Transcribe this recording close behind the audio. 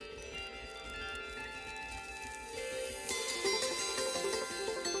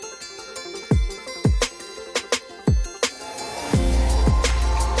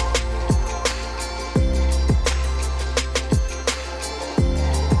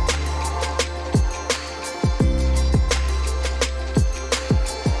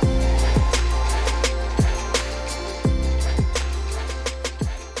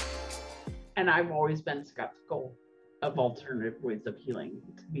I've always been skeptical of alternative ways of healing,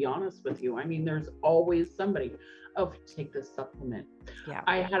 to be honest with you. I mean, there's always somebody, oh, take this supplement. Yeah.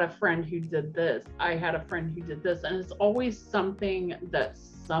 I had a friend who did this. I had a friend who did this. And it's always something that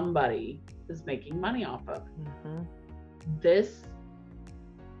somebody is making money off of. Mm-hmm. This,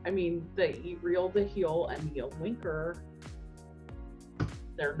 I mean, the Eat Real to Heal and Heal Linker,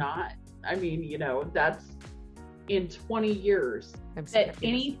 they're not, I mean, you know, that's in 20 years that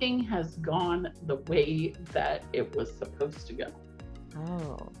anything has gone the way that it was supposed to go.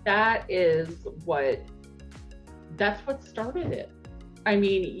 Oh. That's what started it. I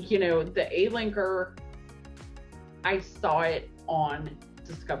mean, you know, the A-Linker, I saw it on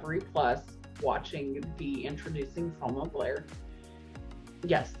Discovery Plus, watching the Introducing Selma Blair.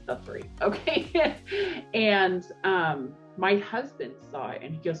 Yes, that's right. Okay. And my husband saw it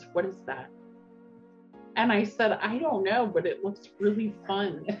and he goes, what is that? And I said, I don't know, but it looks really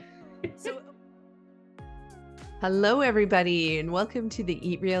fun. Hello, everybody, and welcome to the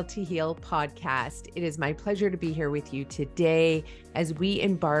Eat Real to Heal podcast. It is my pleasure to be here with you today as we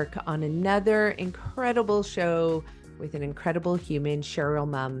embark on another incredible show with an incredible human, Cheryl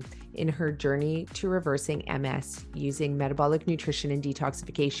Mumm, in her journey to reversing MS using metabolic nutrition and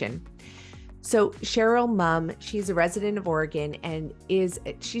detoxification. So Cheryl Mumm, she's a resident of Oregon and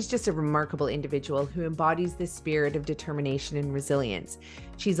she's just a remarkable individual who embodies the spirit of determination and resilience.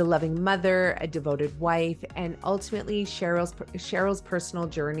 She's a loving mother, a devoted wife, and ultimately Cheryl's personal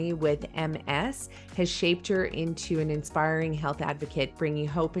journey with MS has shaped her into an inspiring health advocate, bringing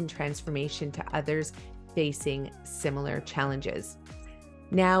hope and transformation to others facing similar challenges.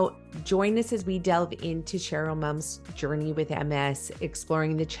 Now, join us as we delve into Cheryl Mumm's journey with MS,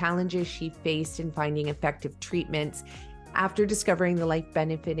 exploring the challenges she faced in finding effective treatments. After discovering the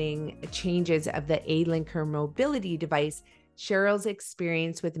life-benefiting changes of the A-Linker mobility device, Cheryl's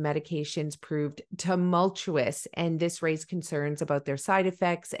experience with medications proved tumultuous, and this raised concerns about their side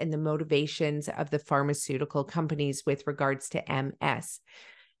effects and the motivations of the pharmaceutical companies with regards to MS.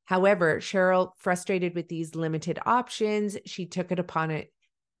 However, Cheryl, frustrated with these limited options, she took it upon it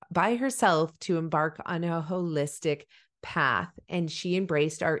by herself to embark on a holistic path. And she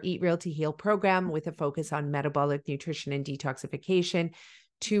embraced our Eat Real to Heal program with a focus on metabolic nutrition and detoxification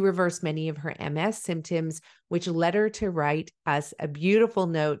to reverse many of her MS symptoms, which led her to write us a beautiful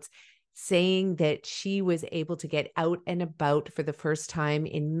note saying that she was able to get out and about for the first time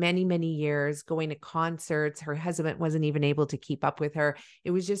in many, many years, going to concerts. Her husband wasn't even able to keep up with her.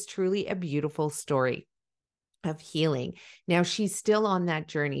 It was just truly a beautiful story of healing. Now she's still on that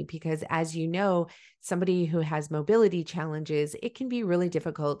journey because, as you know, somebody who has mobility challenges, it can be really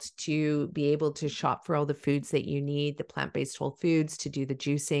difficult to be able to shop for all the foods that you need, the plant-based whole foods, to do the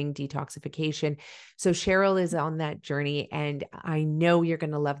juicing, detoxification. So Cheryl is on that journey, and I know you're going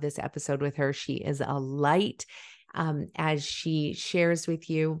to love this episode with her. She is a light as she shares with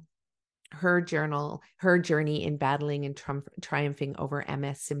you her journey in battling and triumphing over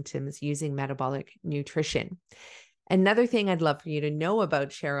MS symptoms using metabolic nutrition. Another thing I'd love for you to know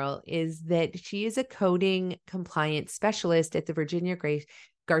about Cheryl is that she is a coding compliance specialist at the Virginia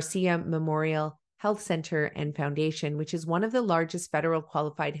Garcia Memorial Health Center and Foundation, which is one of the largest federal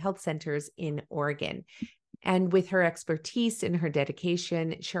qualified health centers in Oregon. And with her expertise and her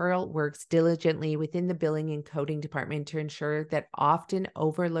dedication, Cheryl works diligently within the billing and coding department to ensure that often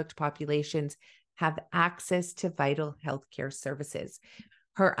overlooked populations have access to vital healthcare services.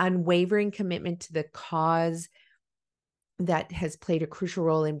 Her unwavering commitment to the cause that has played a crucial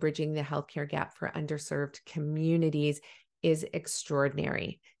role in bridging the healthcare gap for underserved communities is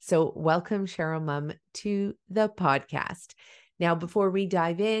extraordinary. So welcome, Cheryl Mumm, to the podcast. Now, before we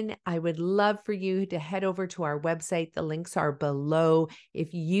dive in, I would love for you to head over to our website. The links are below.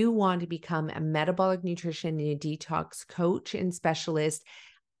 If you want to become a metabolic nutrition and detox coach and specialist,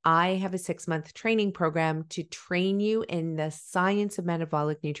 I have a 6-month training program to train you in the science of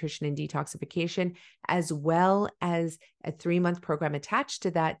metabolic nutrition and detoxification, as well as a 3-month program attached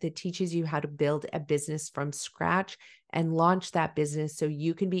to that teaches you how to build a business from scratch and launch that business so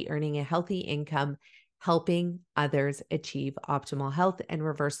you can be earning a healthy income, helping others achieve optimal health and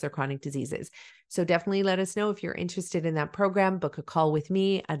reverse their chronic diseases. So definitely let us know if you're interested in that program. Book a call with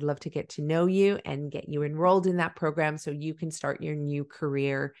me. I'd love to get to know you and get you enrolled in that program so you can start your new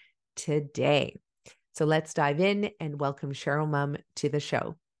career today. So let's dive in and welcome Cheryl Mumm to the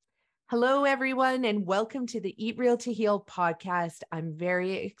show. Hello, everyone, and welcome to the Eat Real to Heal podcast. I'm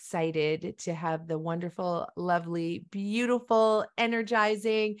very excited to have the wonderful, lovely, beautiful,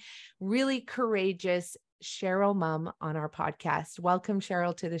 energizing, really courageous Cheryl Mumm on our podcast. Welcome,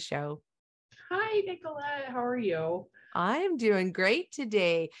 Cheryl, to the show. Hi, Nicolette. How are you? I'm doing great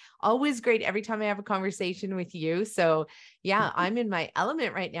today. Always great every time I have a conversation with you. So, yeah, I'm in my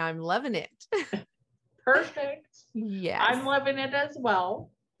element right now. I'm loving it. Perfect. Yes. I'm loving it as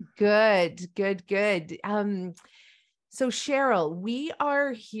well. Good, good, good. So Cheryl, we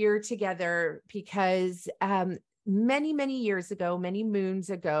are here together because many, many years ago, many moons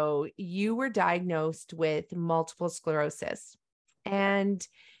ago, you were diagnosed with multiple sclerosis. And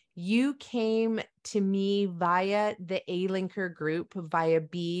you came to me via the A-Linker group, via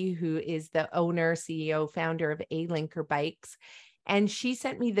B, who is the owner, CEO, founder of A-Linker Bikes. And she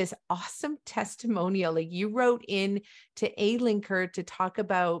sent me this awesome testimonial. Like you wrote in to A-Linker to talk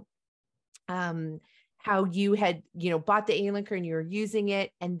about how you had, bought the A-Linker and you were using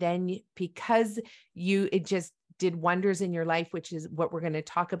it. And then because it just did wonders in your life, which is what we're going to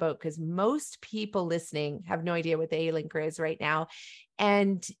talk about, because most people listening have no idea what the A-Linker is right now.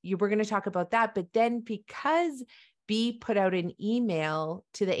 And we're going to talk about that. But then because B put out an email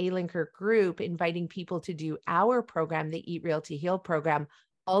to the A-Linker group inviting people to do our program, the Eat Real to Heal program,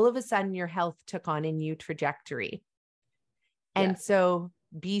 all of a sudden your health took on a new trajectory. And so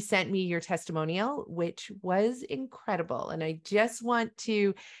B sent me your testimonial, which was incredible. And I just want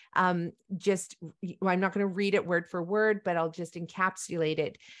to I'm not going to read it word for word, but I'll just encapsulate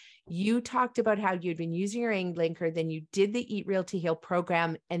it. You talked about how you'd been using your A-Linker, then you did the Eat Real to Heal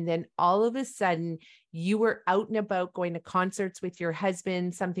program. And then all of a sudden you were out and about going to concerts with your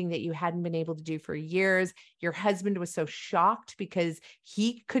husband, something that you hadn't been able to do for years. Your husband was so shocked because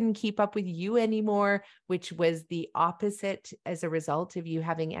he couldn't keep up with you anymore, which was the opposite as a result of you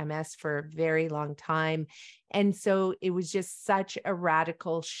having MS for a very long time. And so it was just such a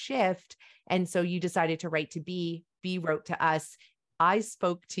radical shift. And so you decided to write to B. B wrote to us. I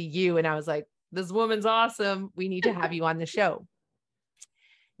spoke to you and I was like, this woman's awesome. We need to have you on the show.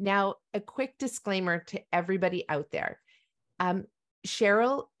 Now, a quick disclaimer to everybody out there.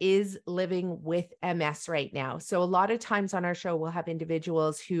 Cheryl is living with MS right now. So a lot of times on our show, we'll have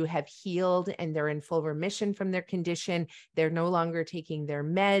individuals who have healed and they're in full remission from their condition. They're no longer taking their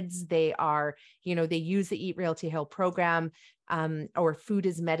meds. They are, they use the Eat Real to Heal program or food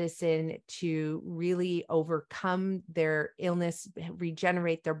as medicine to really overcome their illness,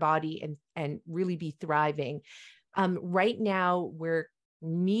 regenerate their body and really be thriving. Right now, we're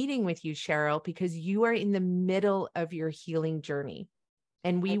meeting with you, Cheryl, because you are in the middle of your healing journey.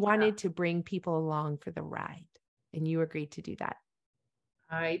 And we wanted to bring people along for the ride. And you agreed to do that.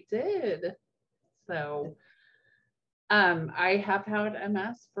 I did. So I have had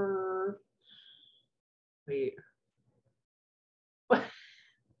MS for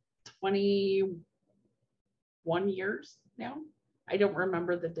 21 years now. I don't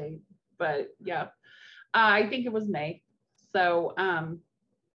remember the date, but yeah, I think it was May. So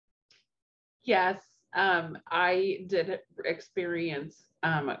yes, I did experience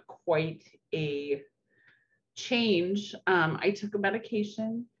quite a change. I took a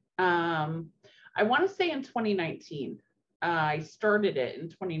medication. I want to say in 2019. I started it in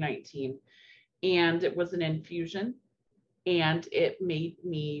 2019, and it was an infusion, and it made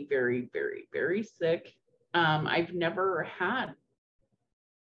me very, very, very sick. I've never had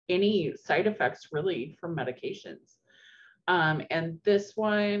any side effects really from medications. And this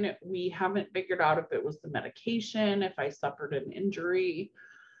one, we haven't figured out if it was the medication, if I suffered an injury.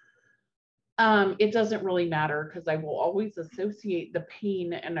 It doesn't really matter because I will always associate the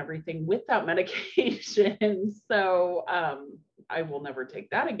pain and everything with that medication. So I will never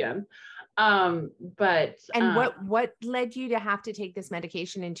take that again. But what led you to have to take this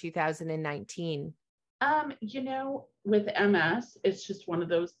medication in 2019? With MS, it's just one of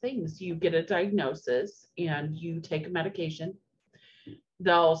those things. You get a diagnosis and you take a medication.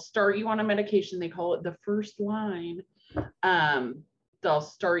 They'll start you on a medication. They call it the first line. They'll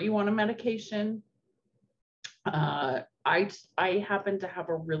start you on a medication. I happened to have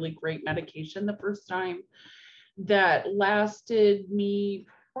a really great medication the first time that lasted me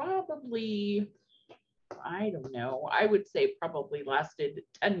probably, I don't know, I would say probably lasted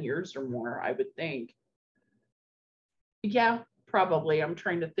 10 years or more, I would think. Yeah, probably. I'm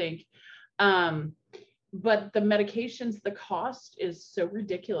trying to think. But the medications, the cost is so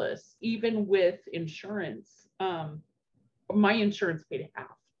ridiculous, even with insurance. My insurance paid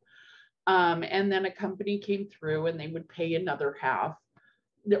half. And then a company came through and they would pay another half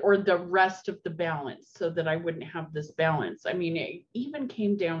or the rest of the balance so that I wouldn't have this balance. I mean, it even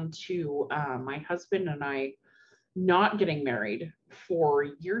came down to my husband and I not getting married for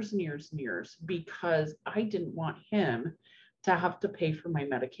years and years and years because I didn't want him to have to pay for my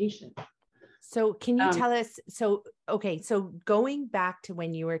medication. So can you tell us, okay, so going back to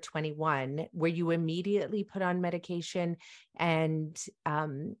when you were 21, were you immediately put on medication, and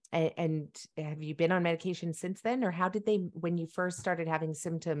have you been on medication since then? Or how did they, when you first started having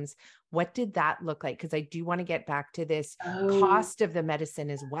symptoms, what did that look like? Because I do want to get back to this cost of the medicine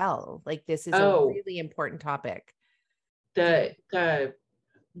as well. Like, this is a really important topic. The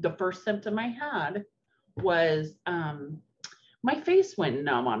first symptom I had was, my face went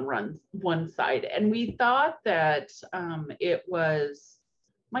numb on one side, and we thought that it was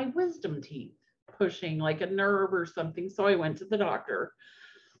my wisdom teeth pushing like a nerve or something. So I went to the doctor,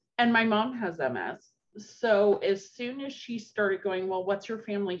 and my mom has MS. So as soon as she started going, well, what's your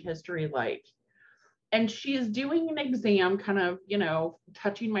family history like? And she's doing an exam, kind of,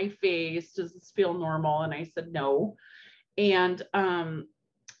 touching my face. Does this feel normal? And I said, no. And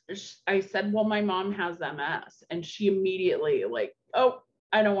I said, well, my mom has MS. And she immediately like, oh,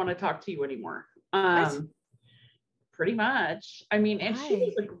 I don't want to talk to you anymore. Pretty much. I mean, and she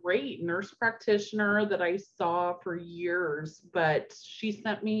was a great nurse practitioner that I saw for years, but she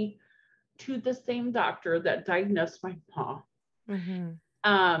sent me to the same doctor that diagnosed my mom.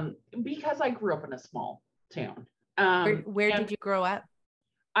 Because I grew up in a small town. Where did you grow up?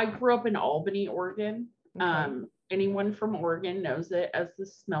 I grew up in Albany, Oregon. Okay. Anyone from Oregon knows it as the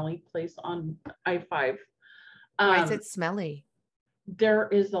smelly place on I-5. Why is it smelly? There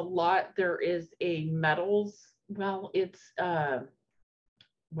is a metals. Well, it's,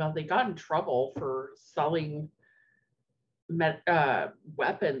 they got in trouble for selling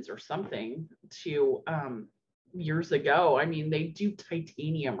weapons or something to, years ago. I mean, they do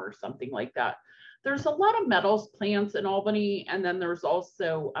titanium or something like that. There's a lot of metals plants in Albany, and then there's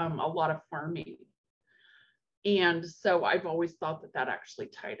also a lot of farming. And so I've always thought that actually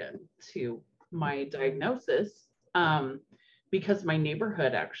tied in to my diagnosis, because my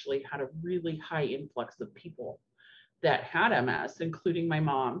neighborhood actually had a really high influx of people that had MS, including my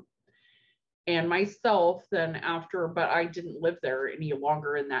mom and myself then after, but I didn't live there any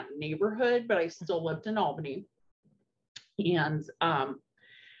longer in that neighborhood, but I still lived in Albany. And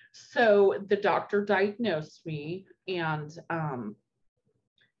so the doctor diagnosed me, and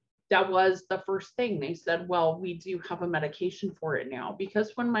that was the first thing. They said, well, we do have a medication for it now,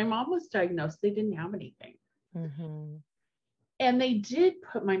 because when my mom was diagnosed, they didn't have anything. And they did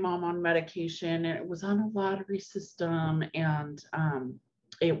put my mom on medication, and it was on a lottery system. And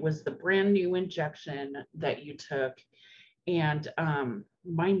it was the brand new injection that you took. And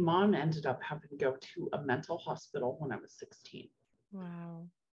my mom ended up having to go to a mental hospital when I was 16. Wow.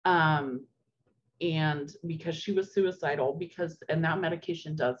 And because she was suicidal, and that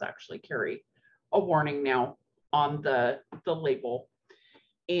medication does actually carry a warning now on the label.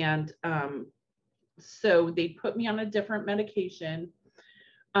 And so they put me on a different medication.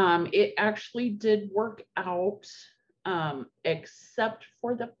 It actually did work out, except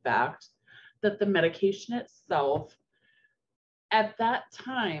for the fact that the medication itself at that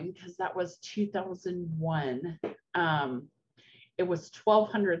time, because that was 2001, it was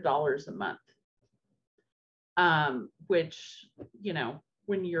 $1,200 a month. Which,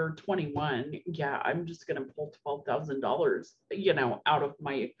 when you're 21, I'm just going to pull $12,000, out of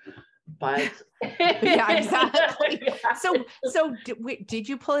my butt. Yeah, exactly. So did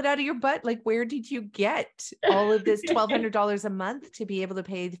you pull it out of your butt? Like, where did you get all of this $1,200 a month to be able to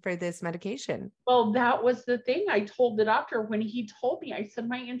pay for this medication? Well, that was the thing. I told the doctor when he told me, I said,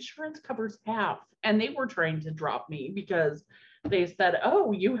 my insurance covers half. And they were trying to drop me because they said,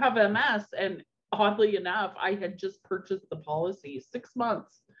 oh, you have MS. And oddly enough, I had just purchased the policy 6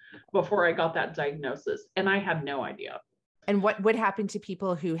 months before I got that diagnosis, and I had no idea. And what would happen to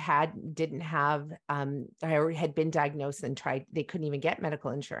people who didn't have or had been diagnosed and they couldn't even get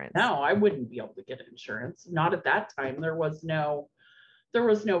medical insurance? No, I wouldn't be able to get insurance. Not at that time. There was no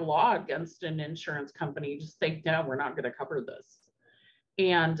law against an insurance company just saying, no, we're not going to cover this.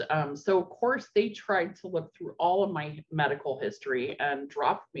 And so, of course, they tried to look through all of my medical history and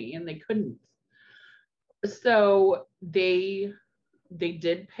dropped me, and they couldn't. So they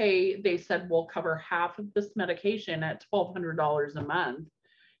did pay. They said, we'll cover half of this medication at $1,200 a month,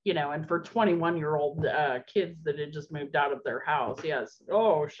 and for 21-year-old kids that had just moved out of their house. Yes.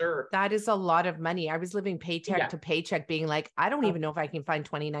 Oh, sure. That is a lot of money. I was living paycheck to paycheck being like, I don't even know if I can find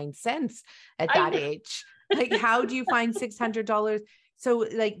 29 cents at that age. Like, how do you find $600? So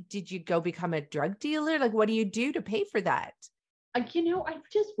like, did you go become a drug dealer? Like, what do you do to pay for that? I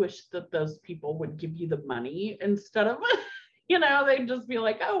just wish that those people would give you the money instead of, they'd just be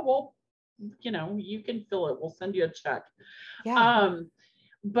like, oh, well, you can fill it. We'll send you a check. Yeah.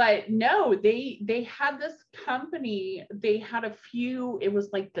 But no, they had this company, they had a few, it was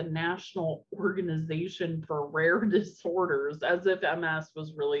like the National Organization for Rare Disorders, as if MS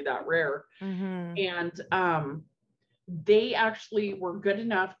was really that rare. Mm-hmm. And they actually were good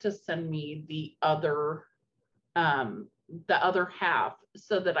enough to send me the other half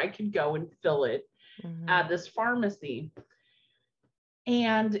so that I could go and fill it at this pharmacy.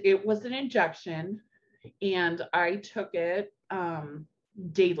 And it was an injection, and I took it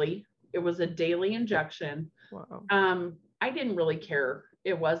daily. It was a daily injection. Wow. I didn't really care.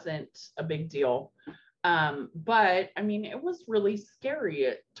 It wasn't a big deal. But I mean, it was really scary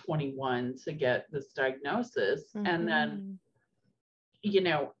at 21 to get this diagnosis. And then,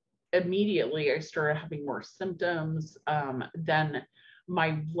 immediately I started having more symptoms. Then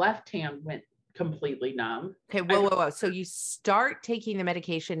my left hand went completely numb. Okay, whoa. So you start taking the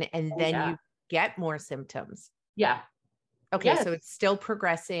medication and then yeah. you get more symptoms. Yeah. Okay, Yes. so it's still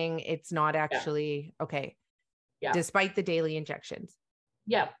progressing. It's not actually okay. Yeah. Despite the daily injections.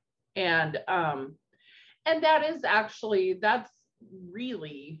 Yeah. And that's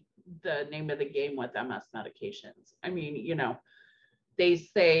really the name of the game with MS medications. I mean, they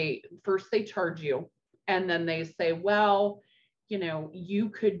say first they charge you, and then they say, well, you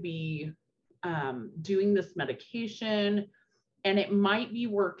could be doing this medication and it might be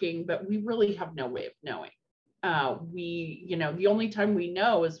working, but we really have no way of knowing. The only time we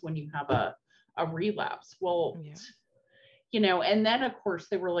know is when you have a relapse. Well, and then of course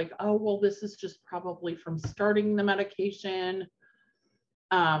they were like, oh, well, this is just probably from starting the medication.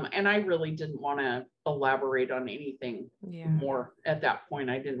 And I really didn't want to elaborate on anything more at that point.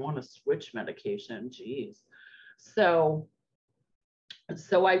 I didn't want to switch medication. Geez. So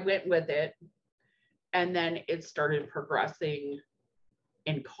I went with it, and then it started progressing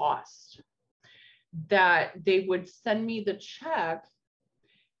in cost. That they would send me the check,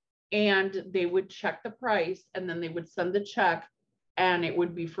 and they would check the price, and then they would send the check, and it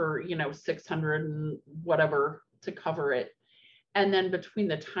would be for, $600 and whatever to cover it. And then between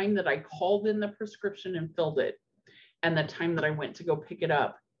the time that I called in the prescription and filled it and the time that I went to go pick it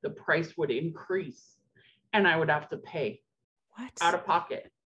up, the price would increase and I would have to pay out of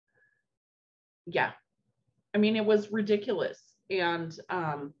pocket. Yeah. I mean, it was ridiculous. And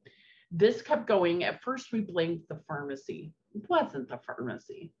this kept going. At first, we blamed the pharmacy. It wasn't the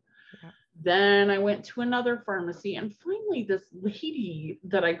pharmacy. Yeah. Then I went to another pharmacy, and finally this lady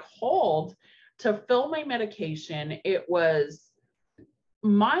that I called to fill my medication, it was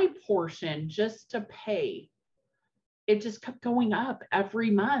my portion just to pay. It just kept going up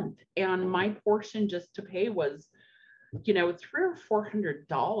every month. And my portion just to pay was, $300 or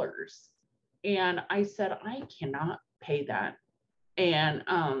 $400. And I said, I cannot pay that. And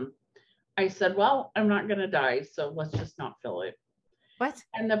I said, well, I'm not going to die, so let's just not fill it. What?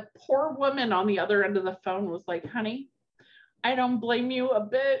 And the poor woman on the other end of the phone was like, honey, I don't blame you a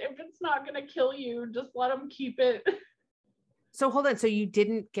bit. If it's not going to kill you, just let them keep it. So hold on. So you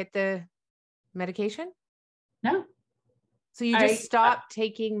didn't get the medication? No. So you just stopped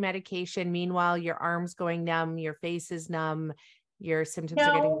taking medication. Meanwhile, your arm's going numb, your face is numb, your symptoms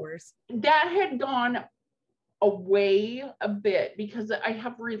are getting worse. That had gone away a bit because I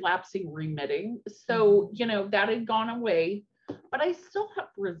have relapsing remitting. So, that had gone away, but I still have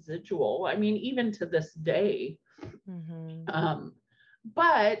residual. I mean, even to this day.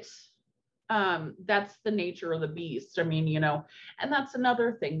 But that's the nature of the beast. I mean, and that's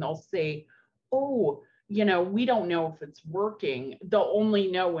another thing. They'll say, oh, we don't know if it's working. They'll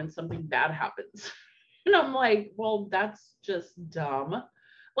only know when something bad happens. And I'm like, well, that's just dumb.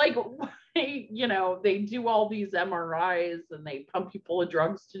 Like, they do all these MRIs and they pump you full of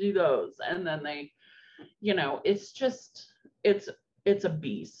drugs to do those. And then they, it's just, it's a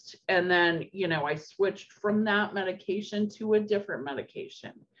beast. And then, I switched from that medication to a different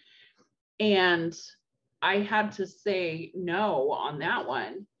medication. And I had to say no on that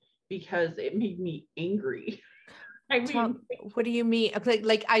one because it made me angry. I mean, what do you mean?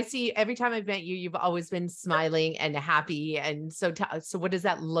 Like I see every time I've met you, you've always been smiling and happy. And so what does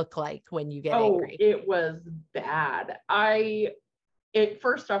that look like when you get angry? It was bad.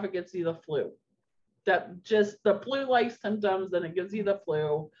 First off, it gives you the flu. That just the flu-like symptoms, and it gives you the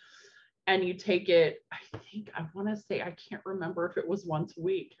flu. And you take it, I want to say, I can't remember if it was once a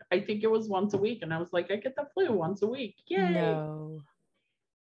week. I think it was once a week. And I was like, I get the flu once a week. Yay. No.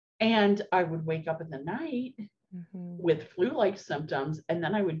 And I would wake up in the night with flu-like symptoms, and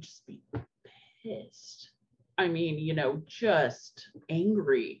then I would just be pissed. I mean, just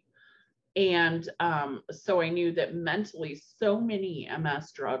angry. And so I knew that mentally so many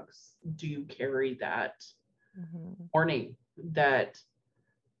MS drugs do carry that warning that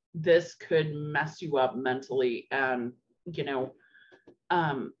this could mess you up mentally. And,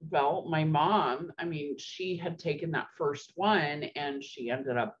 well, my mom, I mean, she had taken that first one and she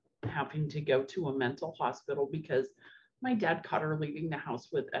ended up having to go to a mental hospital because my dad caught her leaving the house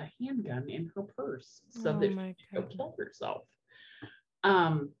with a handgun in her purse so that she could go kill herself.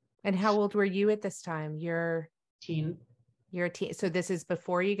 And how old were you at this time? You're a teen. So this is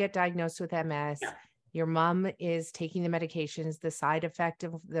before you get diagnosed with MS. Yeah. Your mom is taking the medications. The side effect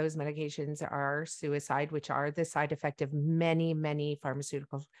of those medications are suicide, which are the side effect of many, many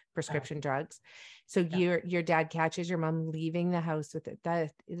pharmaceutical prescription drugs. So your dad catches your mom leaving the house with it.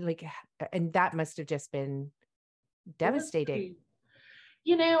 That, like, and that must have just been devastating.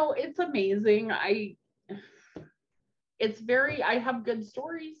 It's amazing. I have good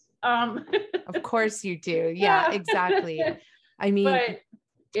stories. Of course you do. Yeah, exactly. I mean, but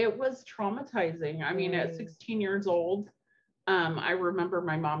it was traumatizing. I mean, at 16 years old, I remember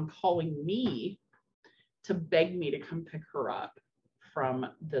my mom calling me to beg me to come pick her up from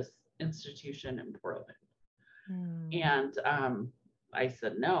this institution in Portland. And I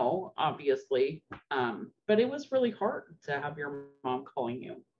said no, obviously. But it was really hard to have your mom calling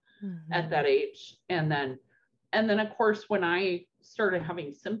you at that age. And then of course, when I started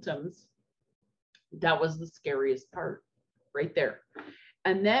having symptoms, that was the scariest part right there.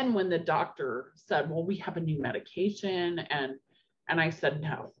 And then when the doctor said, well, we have a new medication, and I said,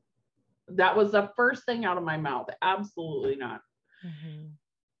 no, that was the first thing out of my mouth. Absolutely not.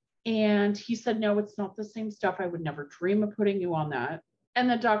 And he said, no, it's not the same stuff. I would never dream of putting you on that. And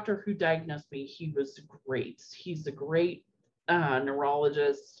the doctor who diagnosed me, he was great. He's a great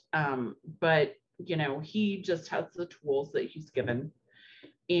neurologist. But, he just has the tools that he's given.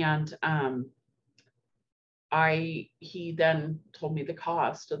 And he then told me the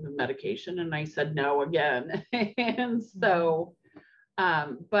cost of the medication, and I said no again. And so,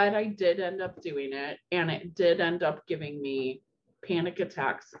 but I did end up doing it, and it did end up giving me panic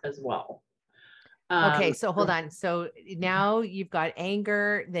attacks as well. Okay, so hold on. So now you've got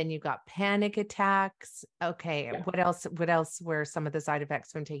anger, then you've got panic attacks. Okay, yeah. What else were some of the side effects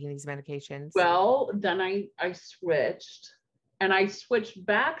from taking these medications? Well, then I switched, and I switched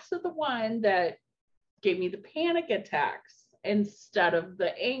back to the one that gave me the panic attacks instead of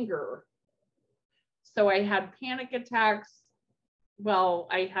the anger. So I had panic attacks. Well,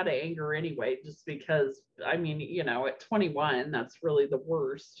 I had anger anyway, just because, I mean, at 21, that's really the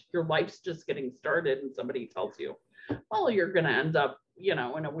worst. Your life's just getting started, and somebody tells you, well, you're going to end up, in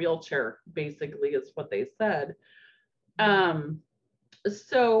a wheelchair, basically, is what they said.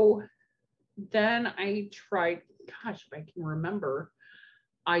 So then I tried, gosh, if I can remember,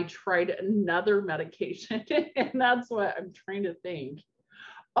 I tried another medication, and that's what I'm trying to think.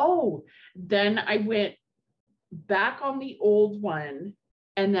 Oh, then I went back on the old one,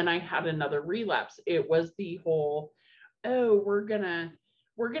 and then I had another relapse. It was the whole, oh, we're gonna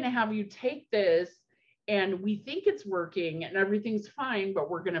have you take this, and we think it's working and everything's fine, but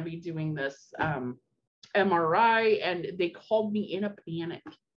we're gonna be doing this MRI. And they called me in a panic,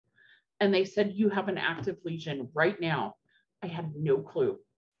 and they said, you have an active lesion right now. I had no clue,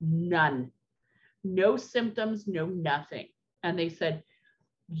 none, no symptoms, no nothing. And they said,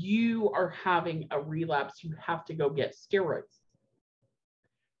 you are having a relapse. You have to go get steroids.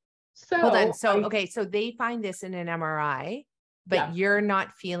 So hold on. So, okay. So they find this in an MRI, but you're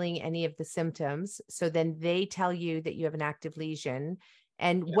not feeling any of the symptoms. So then they tell you that you have an active lesion.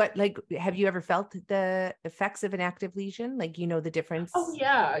 And what, like, have you ever felt the effects of an active lesion? Like, the difference? Oh,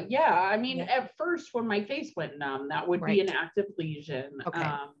 yeah. Yeah. I mean, at first when my face went numb, that would be an active lesion.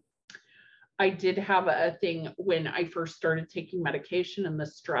 Okay. I did have a thing when I first started taking medication, and the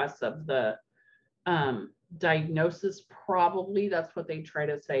stress of the diagnosis, probably that's what they try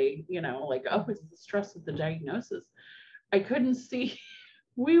to say, like, oh, it's the stress of the diagnosis. I couldn't see.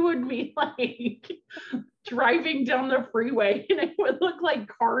 We would be like driving down the freeway, and it would look like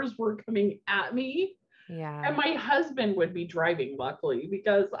cars were coming at me. Yeah. And my husband would be driving, luckily,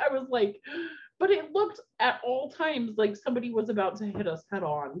 because I was like, but it looked at all times like somebody was about to hit us head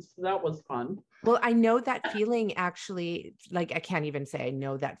on. So that was fun. Well, I know that feeling, actually. Like, I can't even say I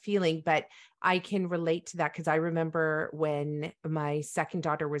know that feeling, but I can relate to that, because I remember when my second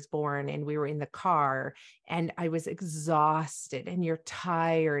daughter was born, and we were in the car, and I was exhausted, and you're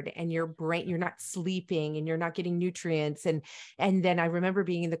tired, and your brain, you're not sleeping, and you're not getting nutrients. And then I remember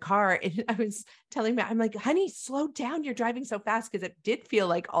being in the car, and I was telling me, I'm like, honey, slow down. You're driving so fast, because it did feel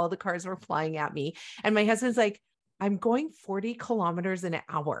like all the cars were flying at me. And my husband's like, I'm going 40 kilometers an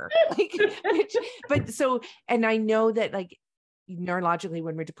hour. Like, but so, and I know that, like, neurologically,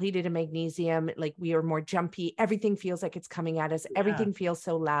 when we're depleted in magnesium, like we are more jumpy, everything feels like it's coming at us, everything feels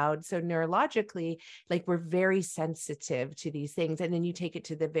so loud. So neurologically, like we're very sensitive to these things. And then you take it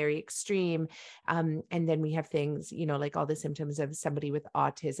to the very extreme. And then we have things, like all the symptoms of somebody with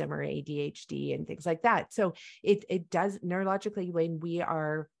autism or ADHD and things like that. So it does neurologically, when we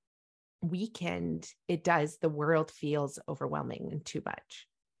are weakened, the world feels overwhelming and too much.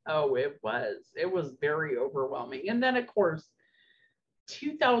 Oh, it was very overwhelming. And then of course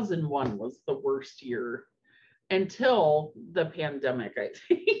 2001 was the worst year until the pandemic, I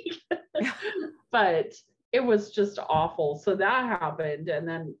think. But it was just awful. So that happened. And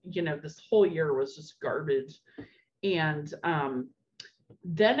then, this whole year was just garbage. And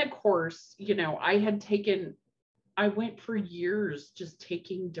then of course, I went for years just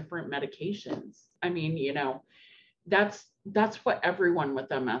taking different medications. I mean, that's what everyone with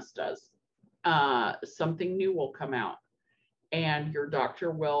MS does. Something new will come out and your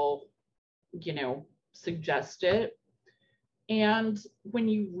doctor will, suggest it. And when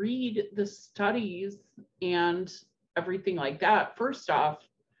you read the studies and everything like that, first off,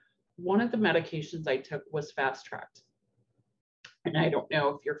 one of the medications I took was fast tracked. And I don't know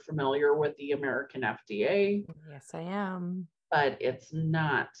if you're familiar with the American FDA. Yes, I am. But it's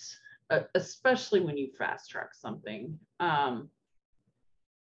not, especially when you fast track something. I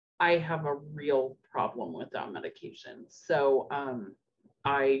have a real problem with that medication. So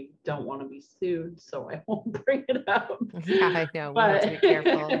I don't want to be sued, so I won't bring it up. Yeah, I know. We have to be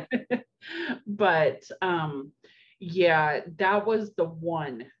careful. But yeah, that was the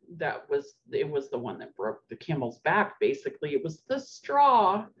one it was the one that broke the camel's back, basically. It was the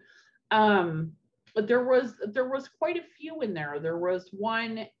straw. But there was quite a few in there. There was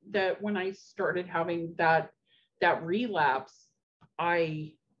one that when I started having that relapse,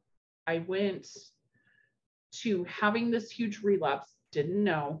 I went to having this huge relapse, didn't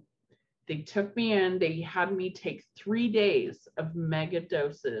know. They took me in, they had me take 3 days of mega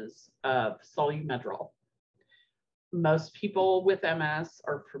doses of Solumedrol. Most people with MS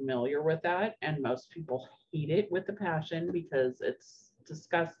are familiar with that, and most people hate it with a passion because it's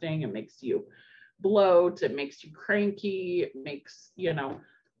disgusting. It makes you bloat, it makes you cranky, it makes,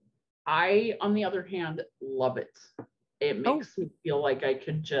 I, on the other hand, love it. It makes me feel like I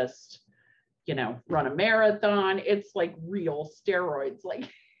could just, run a marathon. It's like real steroids. Like,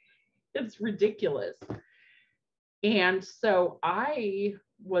 it's ridiculous. And so I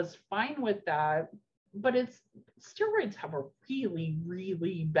was fine with that, but steroids have a really,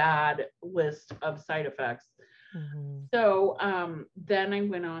 really bad list of side effects. Mm-hmm. So then I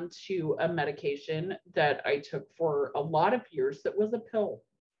went on to a medication that I took for a lot of years that was a pill.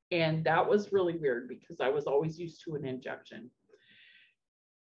 And that was really weird because I was always used to an injection.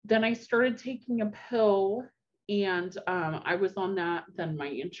 Then I started taking a pill, and I was on that. Then my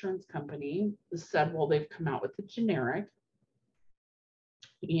insurance company said, well, they've come out with a generic,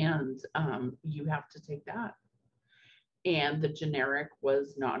 and you have to take that. And the generic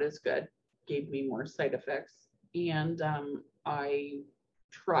was not as good, gave me more side effects. And I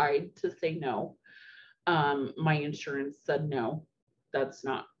tried to say no. My insurance said no, that's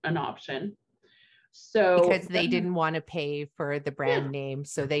not an option. So because they didn't want to pay for the brand name.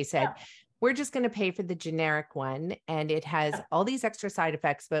 So they said, we're just going to pay for the generic one. And it has all these extra side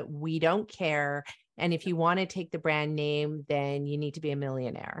effects, but we don't care. And if you want to take the brand name, then you need to be a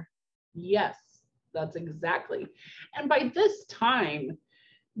millionaire. Yes, that's exactly. And by this time,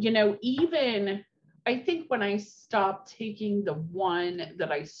 even I think when I stopped taking the one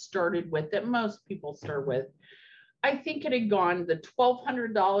that I started with, that most people start with, I think it had gone, the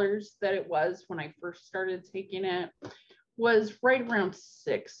 $1,200 that it was when I first started taking it was right around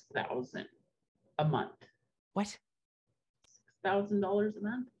 $6,000 a month. What? $6,000 a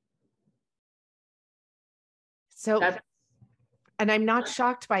month. So, and I'm not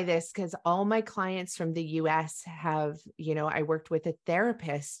shocked by this because all my clients from the US have, I worked with a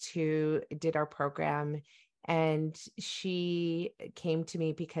therapist who did our program, and she came to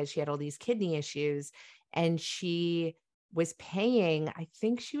me because she had all these kidney issues. And she was paying, I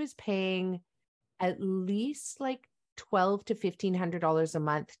think she was paying at least like $1,200 to $1,500 a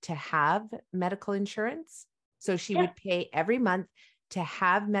month to have medical insurance. So she would pay every month to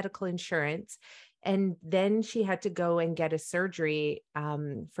have medical insurance. And then she had to go and get a surgery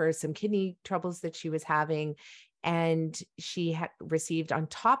for some kidney troubles that she was having. And she had received, on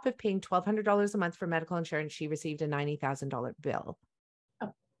top of paying $1,200 a month for medical insurance, she received a $90,000 bill.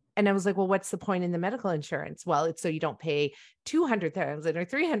 And I was like, well, what's the point in the medical insurance? Well, it's so you don't pay 200,000 or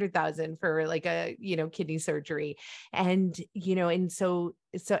 300,000 for like a, kidney surgery. And,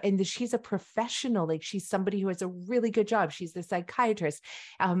 and she's a professional, like she's somebody who has a really good job. She's the psychiatrist,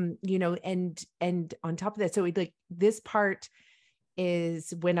 and on top of that, so like this part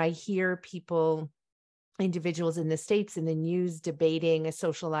is when I hear individuals in the States in the news debating a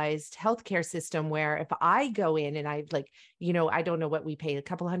socialized healthcare system where if I go in and I I don't know what we pay, a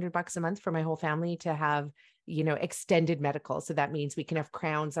couple $100 a month for my whole family to have, extended medical. So that means we can have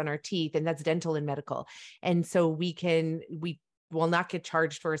crowns on our teeth, and that's dental and medical. And so we will not get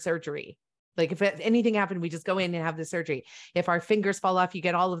charged for a surgery. Like if anything happened, we just go in and have the surgery. If our fingers fall off, you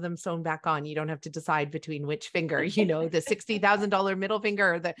get all of them sewn back on. You don't have to decide between which finger, the $60,000 middle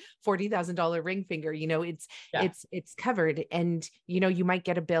finger or the $40,000 ring finger, it's covered. And, you might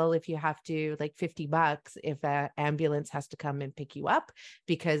get a bill if you have to, like $50 if an ambulance has to come and pick you up,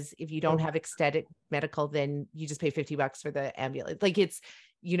 because if you don't have extended medical, then you just pay $50 for the ambulance. Like it's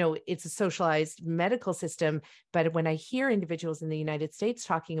a socialized medical system. But when I hear individuals in the United States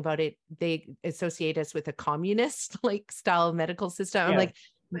talking about it, they associate us with a communist like style medical system. I'm like,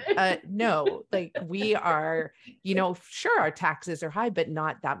 no, like we are, sure, our taxes are high, but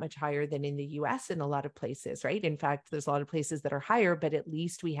not that much higher than in the US in a lot of places, right? In fact, there's a lot of places that are higher, but at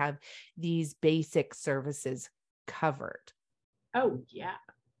least we have these basic services covered. Oh, yeah.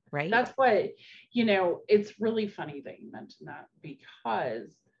 Right. That's what, it's really funny that you mentioned that,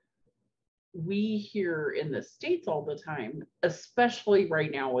 because we hear in the States all the time, especially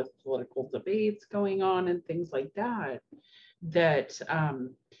right now with political debates going on and things like that, that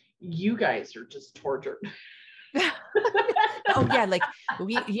you guys are just tortured. Oh yeah. Like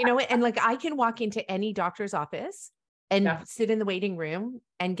and like I can walk into any doctor's office and sit in the waiting room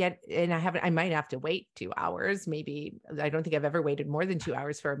and I might have to wait 2 hours. Maybe, I don't think I've ever waited more than 2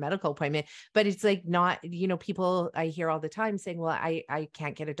 hours for a medical appointment, but it's like not, people I hear all the time saying, well, I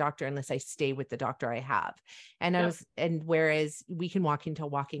can't get a doctor unless I stay with the doctor I have. And whereas we can walk into a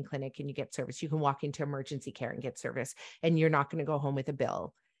walk-in clinic and you get service, you can walk into emergency care and get service, and you're not going to go home with a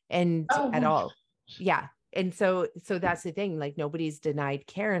bill at all. Yeah. And so that's the thing, like nobody's denied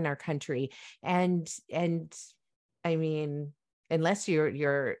care in our country. And I mean, unless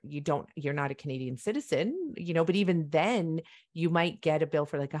you're not a Canadian citizen, but even then you might get a bill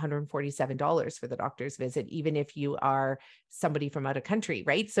for like $147 for the doctor's visit, even if you are somebody from out of country.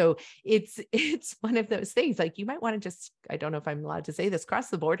 Right. So it's one of those things, like you might want to just, I don't know if I'm allowed to say this, cross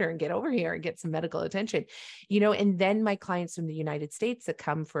the border and get over here and get some medical attention, and then my clients from the United States that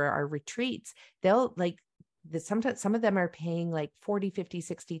come for our retreats, they'll like, sometimes some of them are paying like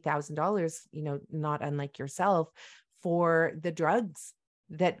 $40,000, $50,000, $60,000, not unlike yourself, for the drugs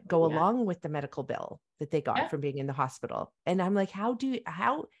that go along with the medical bill that they got from being in the hospital. And I'm like, how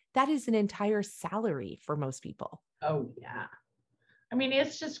that is an entire salary for most people. Oh yeah. I mean,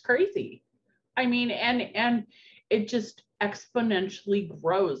 it's just crazy. I mean, and it just exponentially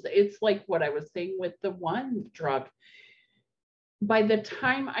grows. It's like what I was saying with the one drug. By the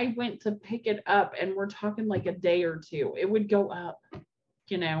time I went to pick it up, and we're talking like a day or two, it would go up,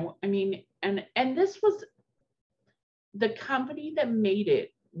 I mean, and this was the company that made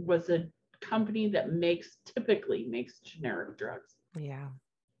it was a company that typically makes generic drugs. Yeah.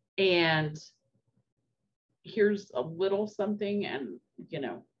 And here's a little something, and,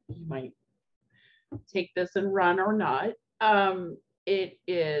 you might take this and run or not. It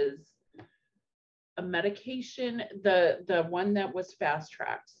is a medication, the one that was fast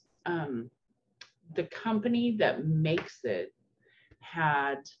tracked, the company that makes it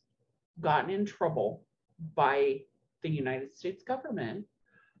had gotten in trouble by the United States government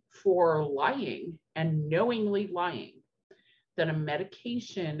for lying and knowingly lying that a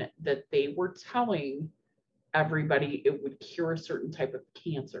medication that they were telling everybody it would cure a certain type of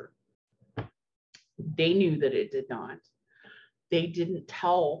cancer. They knew that it did not. They didn't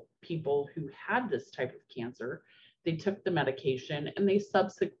tell people who had this type of cancer. They took the medication and they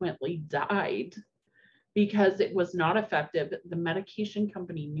subsequently died because it was not effective. The medication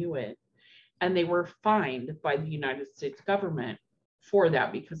company knew it, and they were fined by the United States government for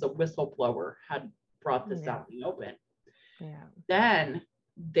that because a whistleblower had brought this out in the open. Yeah. Then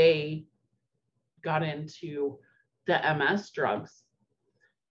they got into the MS drugs,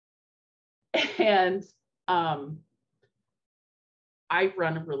 and I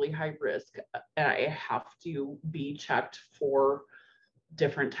run a really high risk. I have to be checked for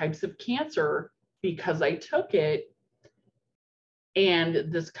different types of cancer because I took it.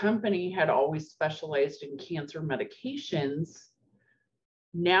 And this company had always specialized in cancer medications.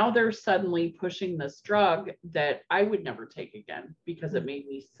 Now they're suddenly pushing this drug that I would never take again because it made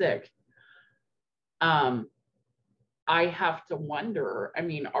me sick. I have to wonder, I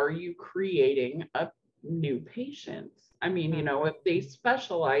mean, are you creating a new patient? I mean, you know, if they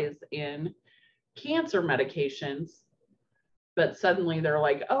specialize in cancer medications, but suddenly they're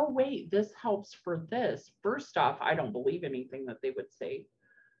like, oh, wait, this helps for this. First off, I don't believe anything that they would say.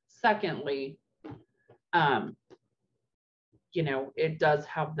 Secondly, you know, it does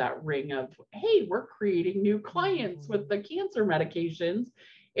have that ring of, hey, we're creating new clients with the cancer medications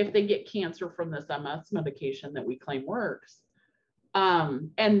if they get cancer from this MS medication that we claim works.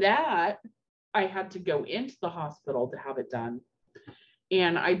 And that I had to go into the hospital to have it done.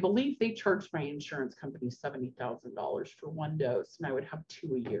 And I believe they charged my insurance company $70,000 for one dose, and I would have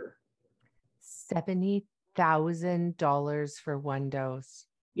 2 a year. $70,000 for one dose.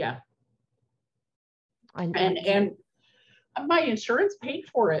 Yeah. And my insurance paid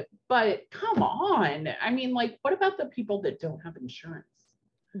for it, but come on. I mean, like, what about the people that don't have insurance?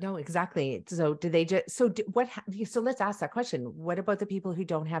 No, exactly. So do they just, so let's ask that question. What about the people who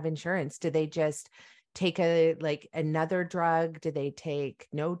don't have insurance? Do they just take another drug? Do they take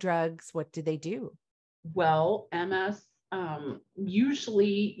no drugs? What do they do? Well, MS,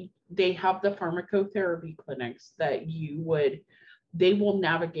 usually they have the pharmacotherapy clinics that they will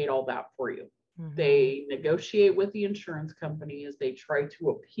navigate all that for you. They negotiate with the insurance companies. They try to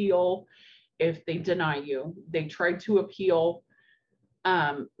appeal if they deny you. They try to appeal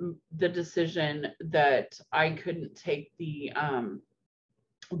the decision that I couldn't take the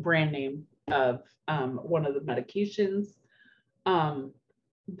brand name of one of the medications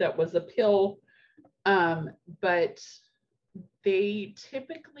that was a pill. But they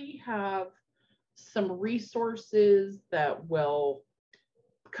typically have some resources that will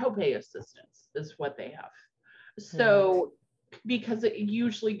copay assistance is what they have. So because it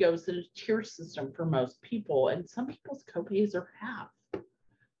usually goes in a tier system for most people, and some people's copays are half.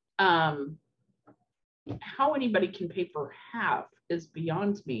 How anybody can pay for half is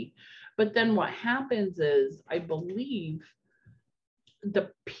beyond me. But then what happens is, I believe the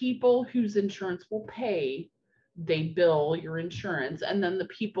people whose insurance will pay, they bill your insurance, and then the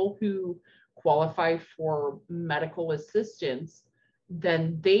people who qualify for medical assistance,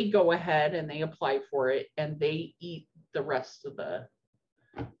 then they go ahead and they apply for it and they eat the rest of the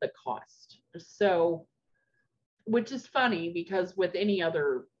cost. So, which is funny because with any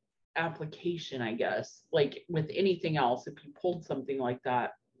other application, I guess, like with anything else, if you pulled something like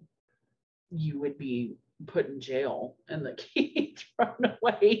that, you would be put in jail and the key thrown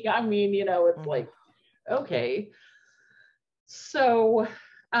away. I mean, you know, it's like, okay. So,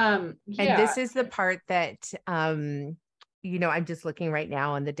 and this is the part that, you know, I'm just looking right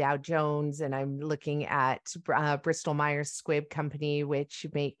now on the Dow Jones, and I'm looking at Bristol Myers Squibb Company, which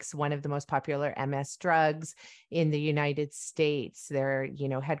makes one of the most popular MS drugs in the United States. They're, you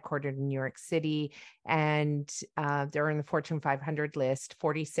know, headquartered in New York City, and they're in the Fortune 500 list,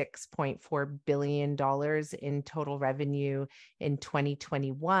 $46.4 billion in total revenue in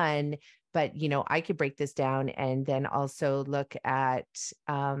 2021. But, you know, I could break this down and then also look at,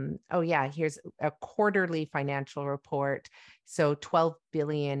 here's a quarterly financial report. So 12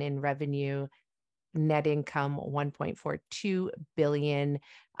 billion in revenue, net income, 1.42 billion.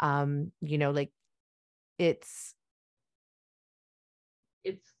 You know, like it's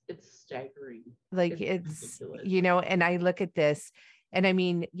staggering. Like it's you know, and I look at this and I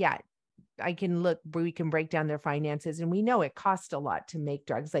mean, yeah, we can break down their finances, and we know it costs a lot to make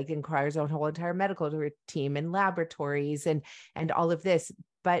drugs, like requires a whole entire medical team and laboratories and all of this.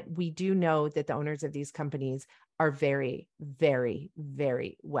 But we do know that the owners of these companies are very, very,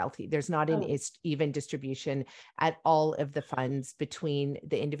 very wealthy. There's not an even distribution at all of the funds between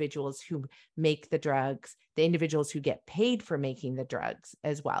the individuals who make the drugs, the individuals who get paid for making the drugs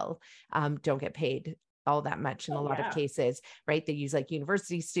as well, don't get paid all that much in a lot of cases, right? They use like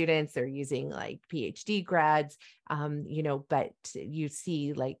university students, they're using like PhD grads, you know, but you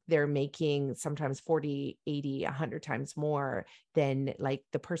see like they're making sometimes 40, 80, 100 times more than like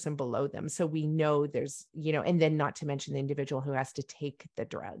the person below them. So we know there's, you know, and then not to mention the individual who has to take the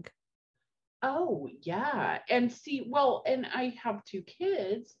drug. Oh, yeah. And see, well, and I have 2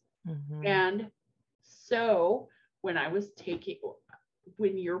 kids. And so when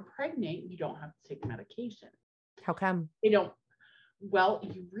you're pregnant, you don't have to take medication. How come? Well,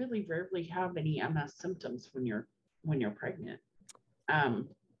 you really rarely have any MS symptoms when you're pregnant.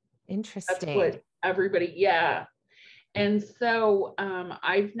 Interesting. That's what everybody, yeah. And so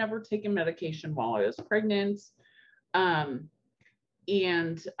I've never taken medication while I was pregnant. And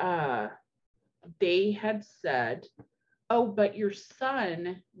they had said, oh, but your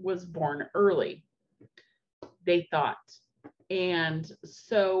son was born early, they thought. And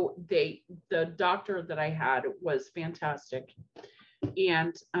so the doctor that I had was fantastic.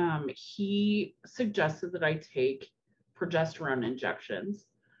 And he suggested that I take progesterone injections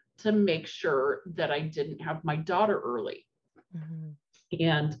to make sure that I didn't have my daughter early. Mm-hmm.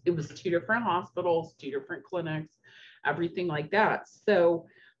 And it was 2 different hospitals, 2 different clinics, everything like that. So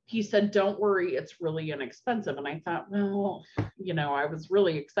he said, don't worry, it's really inexpensive. And I thought, well, I was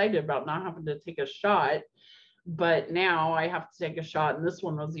really excited about not having to take a shot. But now I have to take a shot. And this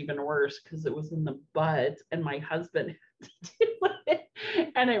one was even worse because it was in the butt. And my husband had to do it.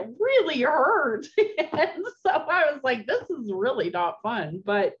 And it really hurt. And so I was like, this is really not fun.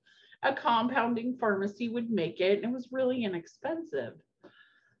 But a compounding pharmacy would make it. And it was really inexpensive.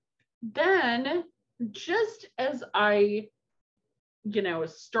 Then, just as I,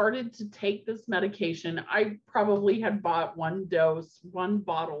 started to take this medication, I probably had bought one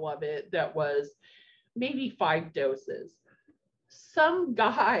bottle of it that was maybe 5 doses. Some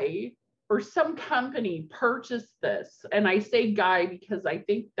guy or some company purchased this. And I say guy because I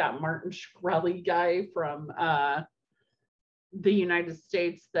think that Martin Shkreli guy from the United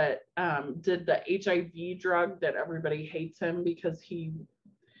States that did the HIV drug that everybody hates him because he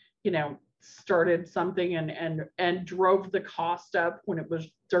started something and drove the cost up when it was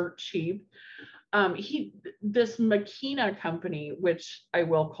dirt cheap. This Makina company, which I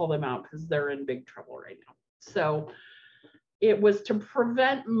will call them out because they're in big trouble right now. So it was to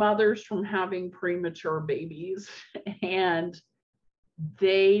prevent mothers from having premature babies, and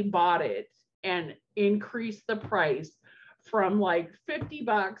they bought it and increased the price from like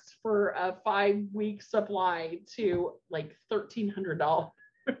 $50 for a 5-week supply to like $1,300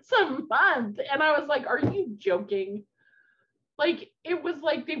 a month. And I was like, are you joking? Like, it was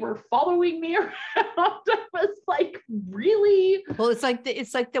like they were following me around. I was like, really? Well, it's like the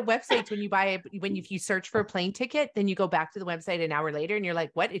websites when you buy if you search for a plane ticket, then you go back to the website an hour later and you're like,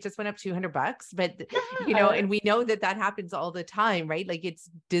 what? It just went up $200. But and we know that happens all the time, right? Like, it's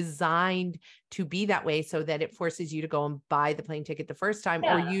designed to be that way so that it forces you to go and buy the plane ticket the first time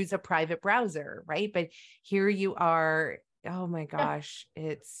or use a private browser, right? But here you are. Oh my gosh,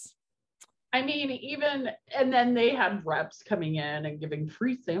 it's. I mean, and then they had reps coming in and giving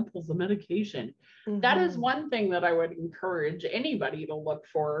free samples of medication. Mm-hmm. That is one thing that I would encourage anybody to look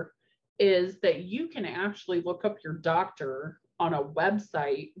for, is that you can actually look up your doctor on a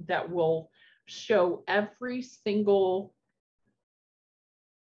website that will show every single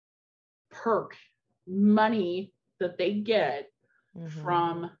perk, money that they get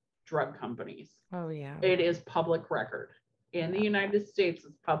from drug companies. Oh, yeah. It is public record. In the United States,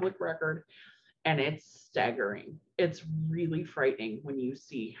 it's public record, and it's staggering. It's really frightening when you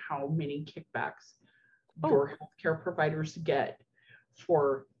see how many kickbacks your healthcare providers get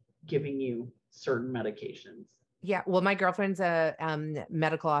for giving you certain medications. Yeah. Well, my girlfriend's a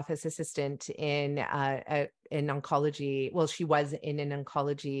medical office assistant in oncology. Well, she was in an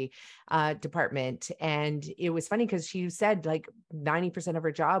oncology department. And it was funny because she said like 90% of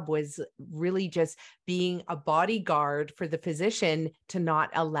her job was really just being a bodyguard for the physician to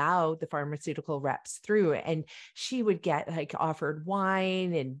not allow the pharmaceutical reps through. And she would get like offered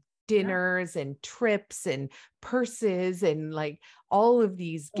wine and dinners and trips and purses and like all of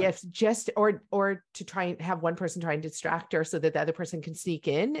these gifts just or to try and have one person try and distract her so that the other person can sneak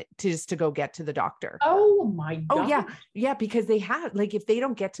in to go get to the doctor. Oh my God. Oh yeah. Yeah. Because they have, like, if they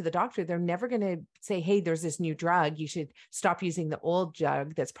don't get to the doctor, they're never going to say, hey, there's this new drug. You should stop using the old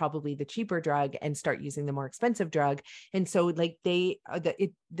drug. That's probably the cheaper drug and start using the more expensive drug. And so like the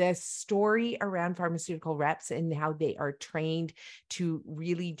story around pharmaceutical reps and how they are trained to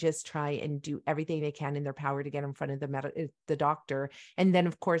really just try and do everything they can in their power to get in front of the doctor. And then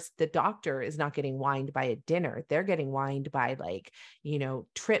of course the doctor is not getting wined by a dinner. They're getting wined by like,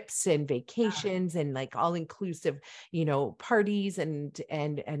 trips and vacations and like all inclusive, parties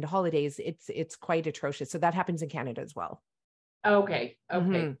and holidays. It's quite atrocious. So that happens in Canada as well. Okay.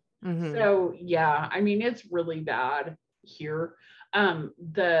 Mm-hmm. Mm-hmm. So yeah, I mean, it's really bad here.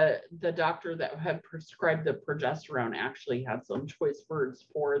 The doctor that had prescribed the progesterone actually had some choice words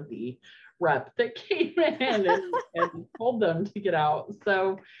for the rep that came in and told them to get out.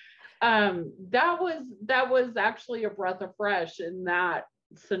 So that was actually a breath of fresh in that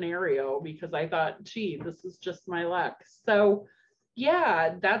scenario, because I thought, gee, this is just my luck. So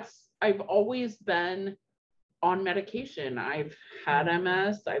yeah, I've always been on medication. I've had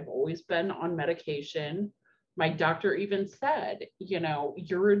MS. I've always been on medication. My doctor even said,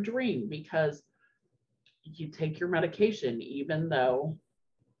 you're a dream because you take your medication, even though,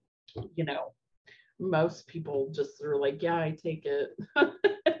 most people just are like, yeah, I take it.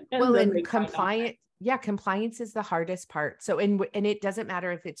 Well, then and they find out. compliance is the hardest part. So, and it doesn't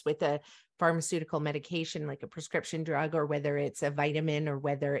matter if it's with a pharmaceutical medication, like a prescription drug, or whether it's a vitamin, or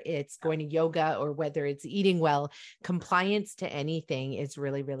whether it's going to yoga, or whether it's eating well. Compliance to anything is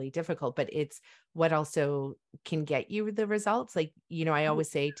really, really difficult, but it's what also can get you the results. Like, I always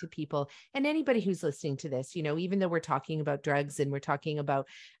say to people, and anybody who's listening to this, even though we're talking about drugs and we're talking about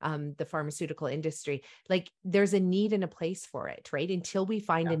the pharmaceutical industry, like there's a need and a place for it, right? Until we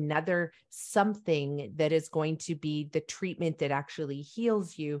find another something that is going to be the treatment that actually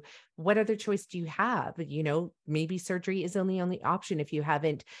heals you, what other choice do you have? Maybe surgery is the only option if you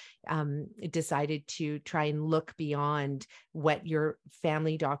haven't decided to try and look beyond what your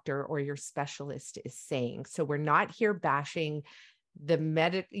family doctor or your specialist is saying. So we're not here bashing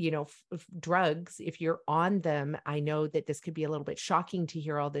the drugs. If you're on them, I know that this could be a little bit shocking to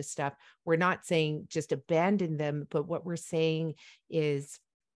hear all this stuff. We're not saying just abandon them, but what we're saying is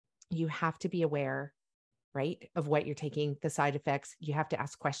you have to be aware, right, of what you're taking, the side effects. You have to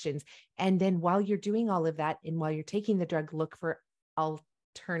ask questions. And then while you're doing all of that, and while you're taking the drug, look for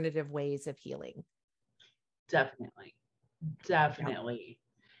alternative ways of healing. Definitely.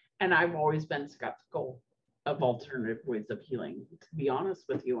 And I've always been skeptical of alternative ways of healing, to be honest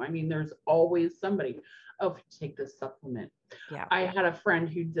with you. I mean, there's always somebody, oh, take this supplement. Yeah. I had a friend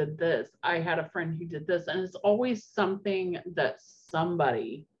who did this. I had a friend who did this. And it's always something that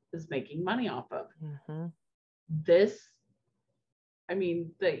somebody is making money off of. Mm-hmm. The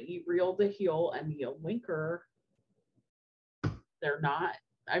Eat Real to Heal and the Linker, they're not.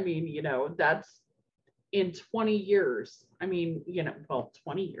 That's in 20 years. 20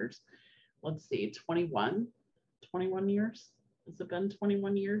 years. Let's see, 21 years. Has it been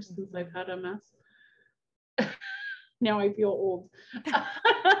 21 years since I've had MS? Now I feel old.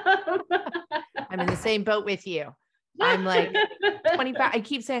 I'm in the same boat with you. I'm like 25. I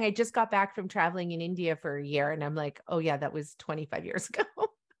keep saying I just got back from traveling in India for a year, and I'm like, oh yeah, that was 25 years ago.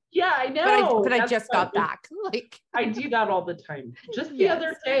 Yeah, I know. But I just got back. Like I do that all the time. Just the yes.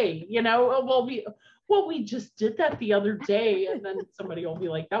 other day, we just did that the other day, and then somebody will be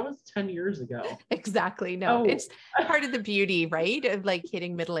like, that was 10 years ago. Exactly. No, It's part of the beauty, right, of like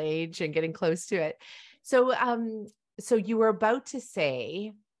hitting middle age and getting close to it. So, so you were about to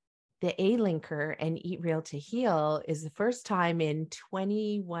say the A-Linker and Eat Real to Heal is the first time in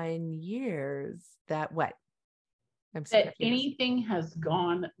 21 years that what? That anything has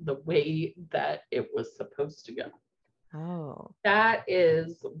gone the way that it was supposed to go. Oh.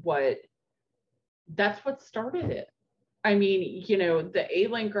 That's what started it. The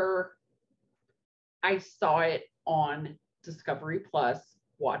A-Linker, I saw it on Discovery Plus,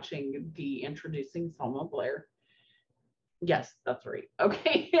 watching the Introducing Selma Blair. Yes, that's right.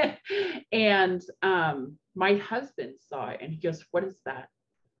 Okay. And my husband saw it and he goes, what is that?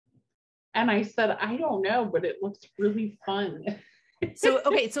 And I said, I don't know, but it looks really fun. So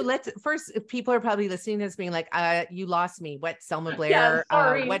let's first, people are probably listening to this being like, you lost me. What, Selma Blair?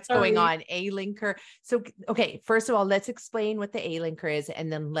 Yeah, what's going on? A-Linker. So, okay, first of all, let's explain what the A-Linker is,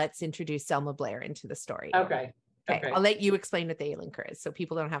 and then let's introduce Selma Blair into the story. Okay. I'll let you explain what the A-Linker is so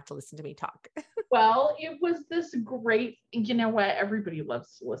people don't have to listen to me talk. Well, it was this great, you know what? Everybody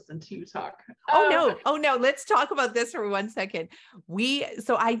loves to listen to you talk. Oh no. Let's talk about this for 1 second.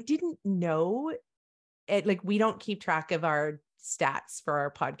 So I didn't know it, like we don't keep track of our stats for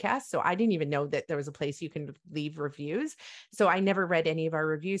our podcast. So I didn't even know that there was a place you can leave reviews. So I never read any of our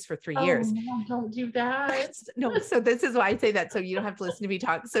reviews for 3 years. No, don't do that. No. So this is why I say that. So you don't have to listen to me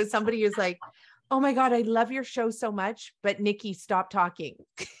talk. So somebody is like, oh my God, I love your show so much, but Nikki, stop talking.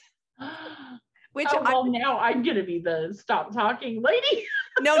 Which now I'm going to be the stop talking lady.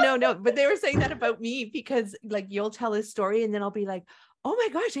 No. But they were saying that about me because like, you'll tell a story and then I'll be like, oh my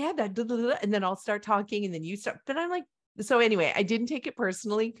gosh, I had that. And then I'll start talking and then you start, but I'm like, so anyway, I didn't take it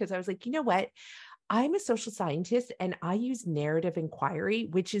personally because I was like, you know what? I'm a social scientist and I use narrative inquiry,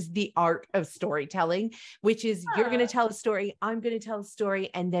 which is the art of storytelling, which is you're going to tell a story, I'm going to tell a story.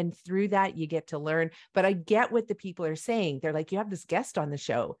 And then through that, you get to learn. But I get what the people are saying. They're like, you have this guest on the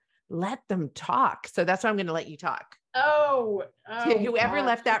show. Let them talk. So that's why I'm going to let you talk. Oh, whoever God.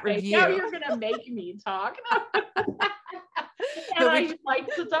 left that review. Now you're going to make me talk. And I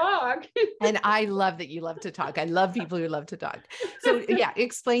like to talk. And I love that you love to talk. I love people who love to talk. So yeah,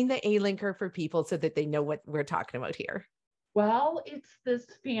 explain the A-Linker for people so that they know what we're talking about here. Well, it's this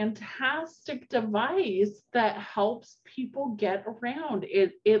fantastic device that helps people get around.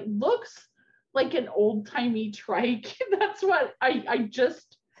 It looks like an old-timey trike. That's what I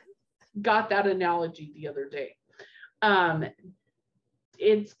just got that analogy the other day.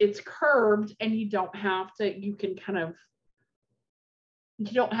 it's curved, and you don't have to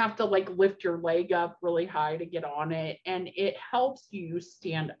like lift your leg up really high to get on it, and it helps you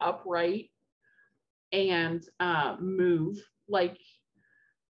stand upright and move like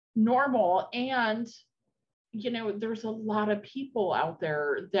normal. And there's a lot of people out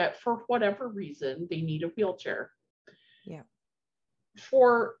there that for whatever reason they need a wheelchair. Yeah.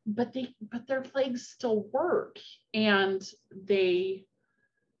 But their legs still work, and they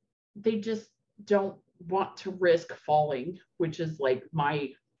just don't want to risk falling, which is like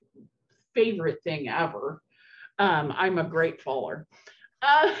my favorite thing ever. I'm a great faller.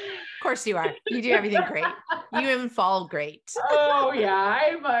 Of course you are. You do everything great. You even fall great. Oh yeah,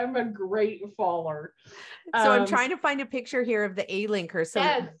 I'm a great faller. So I'm trying to find a picture here of the A-linker. So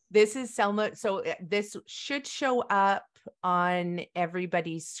yes. This is Selma. So this should show up on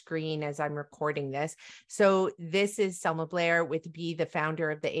everybody's screen as I'm recording this. So this is Selma Blair with B, the founder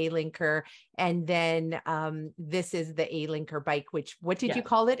of the A-linker. And then this is the A-linker bike, which, what did you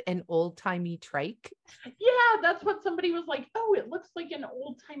call it? An old-timey trike? Yeah, that's what somebody was like, oh, it looks like an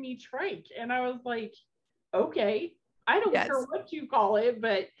old-timey trike. And I was like, okay, I don't care what you call it,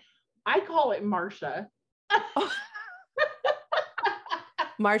 but I call it Marsha.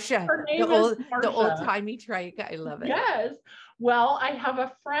 Marsha, the old-timey trike. I love it. Yes. Well, I have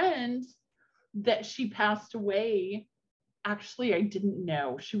a friend that she passed away. Actually, I didn't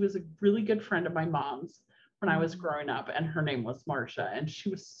know. She was a really good friend of my mom's when I was growing up, and her name was Marsha, and she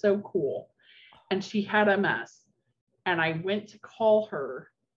was so cool. And she had MS. And I went to call her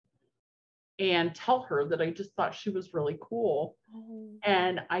and tell her that I just thought she was really cool. Oh.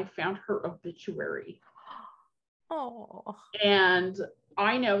 And I found her obituary. Oh. And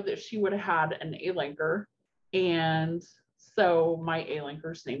I know that she would have had an A-linker. And so my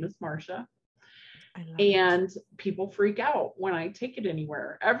A-linker's name is Marsha. And people freak out when I take it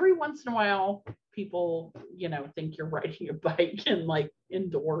anywhere. Every once in a while, people, think you're riding a bike and like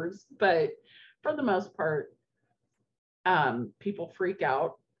indoors. But for the most part, people freak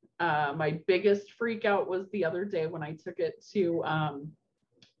out. My biggest freak out was the other day when I took it to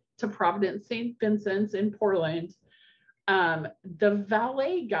Providence St. Vincent's in Portland. The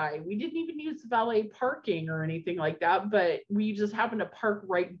valet guy, we didn't even use valet parking or anything like that, but we just happened to park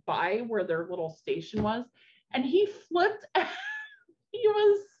right by where their little station was. And he flipped. He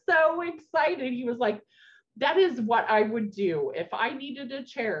was so excited. He was like, that is what I would do. If I needed a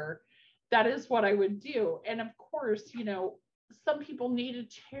chair, that is what I would do. And of course, some people need a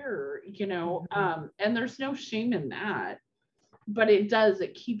chair, and there's no shame in that. But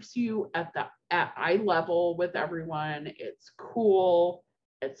it keeps you at eye level with everyone. It's cool.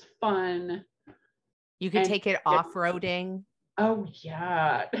 It's fun. You can take it off-roading. Oh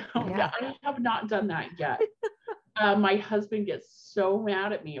yeah. I have not done that yet. My husband gets so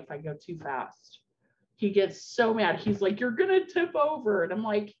mad at me if I go too fast. He gets so mad. He's like, you're going to tip over. And I'm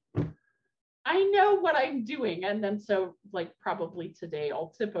like, I know what I'm doing. And then so like probably today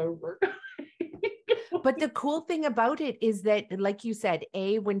I'll tip over. But the cool thing about it is that, like you said,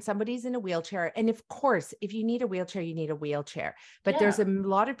 when somebody's in a wheelchair, and of course, if you need a wheelchair, you need a wheelchair. But there's a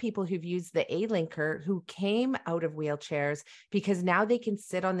lot of people who've used the A-linker who came out of wheelchairs because now they can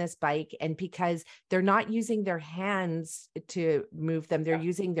sit on this bike, and because they're not using their hands to move them, they're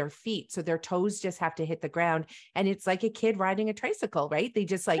using their feet. So their toes just have to hit the ground. And it's like a kid riding a tricycle, right? They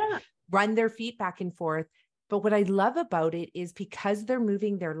just run their feet back and forth. But what I love about it is because they're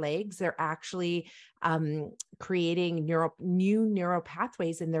moving their legs, they're actually creating new neural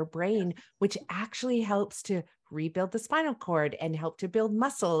pathways in their brain, which actually helps to rebuild the spinal cord and help to build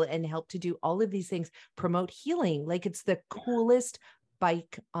muscle and help to do all of these things, promote healing. Like, it's the coolest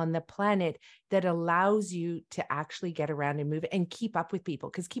bike on the planet that allows you to actually get around and move and keep up with people,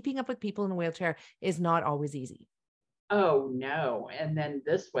 because keeping up with people in a wheelchair is not always easy. Oh no. And then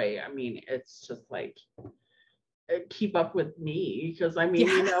this way, I mean, it's just like, keep up with me, because I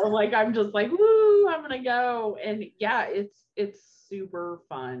mean, like I'm just like, woo, I'm gonna go. And yeah, it's super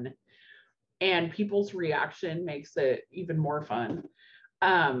fun, and people's reaction makes it even more fun,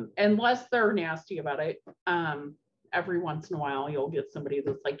 unless they're nasty about it. Every once in a while you'll get somebody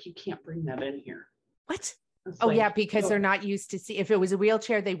that's like, you can't bring that in here. What? Because they're not used to see. If it was a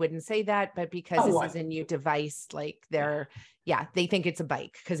wheelchair, they wouldn't say that, but because this is a new device, like they think it's a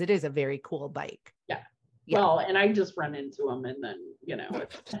bike, because it is a very cool bike. Yeah. Well, and I just run into them, and then,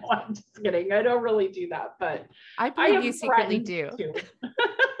 I'm just kidding. I don't really do that, but I believe you secretly do.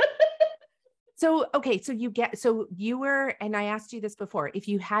 So you were, and I asked you this before, if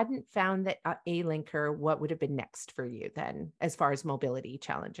you hadn't found that A-linker, what would have been next for you then, as far as mobility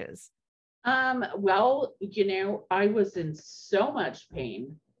challenges? Well, I was in so much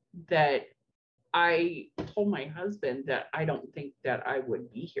pain that I told my husband that I don't think that I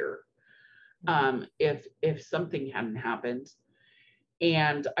would be here if something hadn't happened.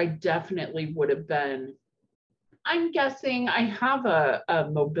 And I definitely would have been. I'm guessing I have a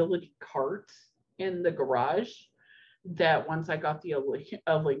mobility cart in the garage that once I got a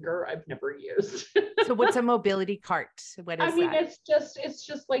linker, I've never used. So what's a mobility cart? What I is mean, that? it's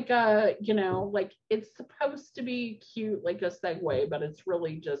just like like it's supposed to be cute, like a Segway, but it's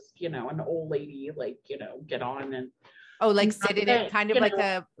really just, an old lady, like, get on and Oh, like not sit in it, that, kind of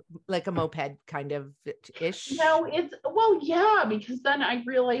like a moped kind of ish. no, well, yeah, because then I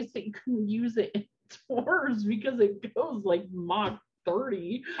realized that you couldn't use it in stores because it goes like Mach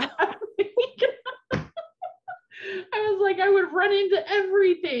 30. I was like, I would run into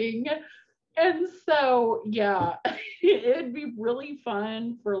everything. And so, yeah, it'd be really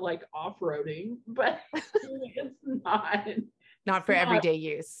fun for like off-roading, but it's not. Not for everyday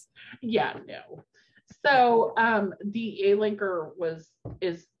use. Yeah, no. So, the A-Linker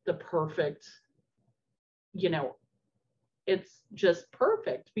is the perfect, it's just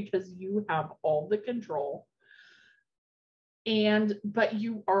perfect because you have all the control but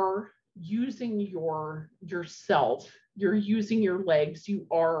you are using yourself, you're using your legs, you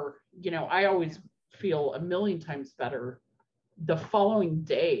are, I always feel a million times better the following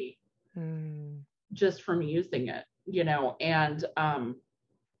day just from using it, and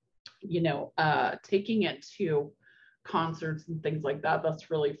taking it to concerts and things like that,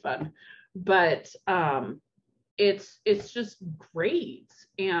 that's really fun. But it's just great.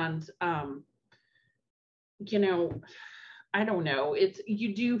 And I don't know,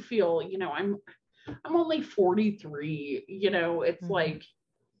 you do feel, I'm only 43, it's like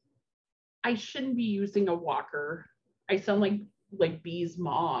I shouldn't be using a walker. I sound like Bee's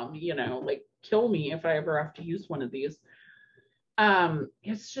mom, like kill me if I ever have to use one of these.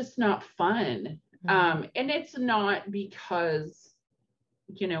 It's just not fun. And it's not because,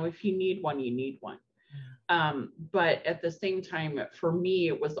 if you need one, you need one. But at the same time, for me,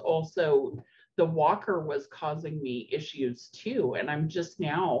 it was also the walker was causing me issues too. And I'm just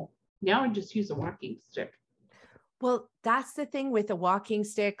now I just use a walking stick. Well, that's the thing with a walking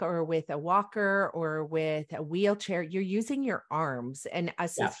stick or with a walker or with a wheelchair, you're using your arms. And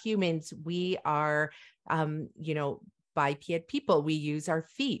us as humans, we are, biped people. We use our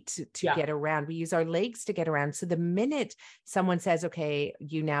feet to get around. We use our legs to get around. So the minute someone says, okay,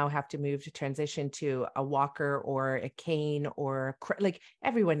 you now have to move to transition to a walker or a cane or like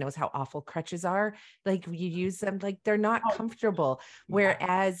everyone knows how awful crutches are. Like you use them, like they're not comfortable.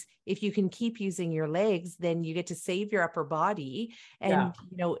 Whereas if you can keep using your legs, then you get to save your upper body. And,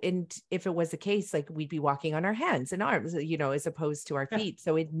 and if it was the case, like we'd be walking on our hands and arms, as opposed to our feet.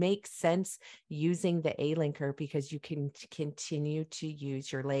 So it makes sense using the A-Linker because you can continue to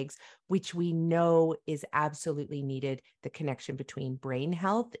use your legs, which we know is absolutely needed. The connection between brain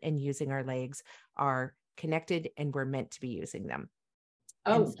health and using our legs are connected, and we're meant to be using them.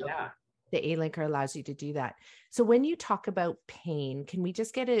 Oh, yeah. The A-Linker allows you to do that. So when you talk about pain, can we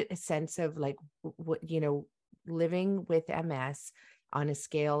just get a sense of like what, living with MS on a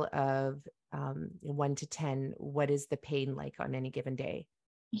scale of 1 to 10, what is the pain like on any given day?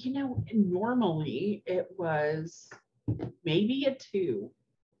 Normally it was maybe a 2,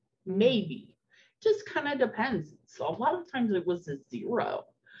 maybe. Just kind of depends. So a lot of times it was a 0.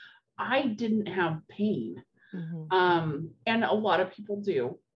 I didn't have pain. And a lot of people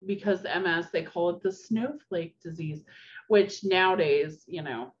do because MS, they call it the snowflake disease, which nowadays,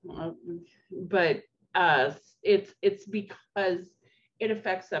 but it's because it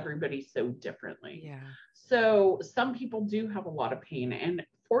affects everybody so differently. Yeah. So some people do have a lot of pain, and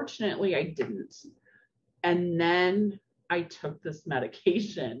fortunately I didn't. And then I took this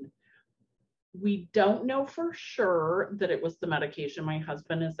medication. We don't know for sure that it was the medication. My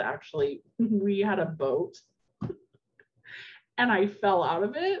husband is actually, we had a boat and I fell out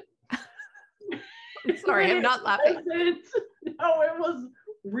of it. I'm sorry, I'm not laughing. No, it was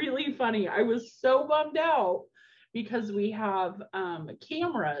really funny. I was so bummed out because we have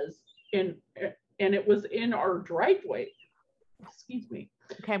cameras and it was in our driveway. Excuse me.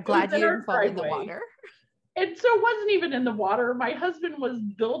 Okay, I'm glad you didn't fall in the water. And so it wasn't even in the water. My husband was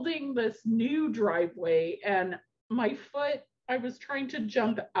building this new driveway and my foot, I was trying to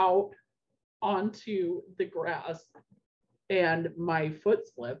jump out onto the grass and my foot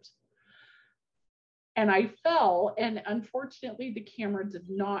slipped and I fell. And unfortunately, the camera did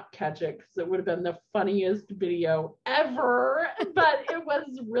not catch it because it would have been the funniest video ever. But it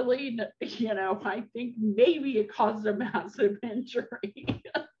was really, I think maybe it caused a massive injury.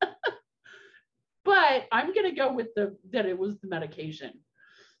 but I'm going to go with that it was the medication.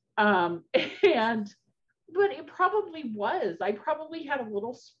 And but it probably was. I probably had a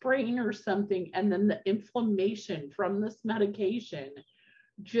little sprain or something, and then the inflammation from this medication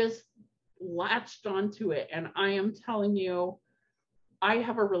just latched onto it. And I am telling you, I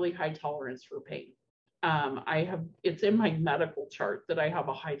have a really high tolerance for pain. It's in my medical chart that I have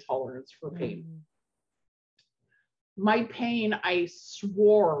a high tolerance for pain. My pain, I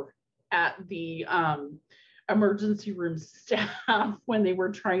swore at the emergency room staff when they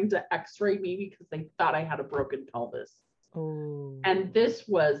were trying to x-ray me because they thought I had a broken pelvis. Oh. And this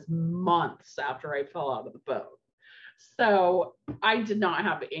was months after I fell out of the boat. So I did not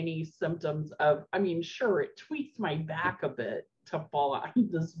have any symptoms of, I mean, sure, it tweaked my back a bit to fall out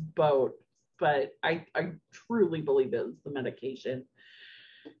of this boat, but I truly believe it was the medication.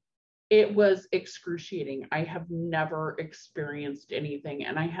 It was excruciating. I have never experienced anything.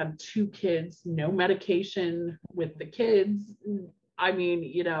 And I had 2 kids, no medication with the kids. I mean,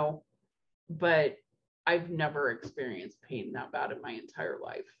 you know, but I've never experienced pain that bad in my entire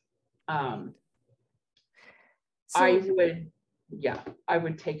life. I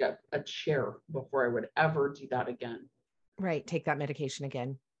would take a chair before I would ever do that again. Right. Take that medication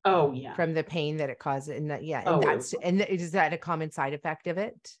again. Oh yeah. From the pain that it causes. And that, yeah. And is that a common side effect of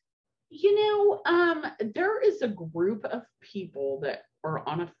it? You know, there is a group of people that are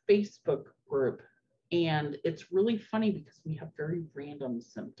on a Facebook group, and it's really funny because we have very random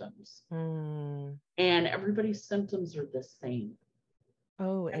symptoms. And everybody's symptoms are the same.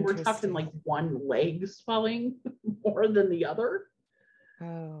 Oh, and we're talking like one leg swelling more than the other.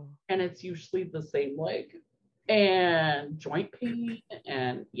 Oh. And it's usually the same leg, and joint pain,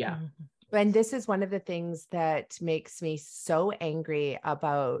 and yeah. And this is one of the things that makes me so angry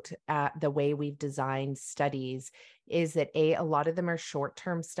about the way we've designed studies is that a lot of them are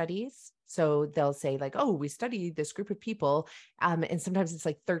short-term studies. So they'll say like, oh, we studied this group of people. And sometimes it's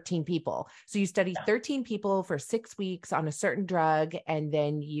like 13 people. So you study 13 people for 6 weeks on a certain drug. And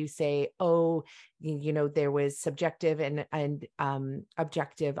then you say, oh, you know, there was subjective and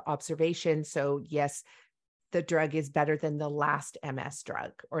objective observation. So yes, the drug is better than the last MS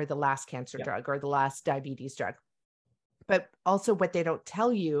drug or the last cancer drug or the last diabetes drug. But also what they don't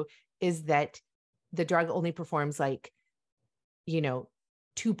tell you is that the drug only performs like, you know,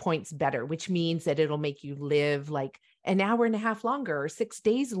 2 points better, which means that it'll make you live like an hour and a half longer or 6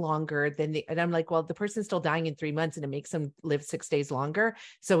 days longer than and I'm like, well, the person's still dying in 3 months and it makes them live 6 days longer.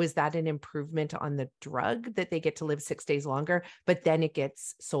 So is that an improvement on the drug that they get to live 6 days longer, but then it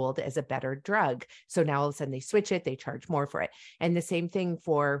gets sold as a better drug. So now all of a sudden they switch it, they charge more for it. And the same thing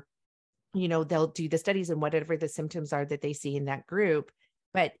for, you know, they'll do the studies and whatever the symptoms are that they see in that group.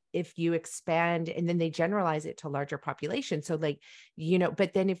 But if you expand and then they generalize it to larger populations. So like, you know,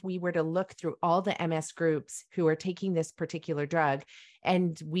 but then if we were to look through all the MS groups who are taking this particular drug,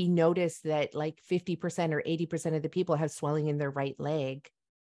 and we notice that like 50% or 80% of the people have swelling in their right leg,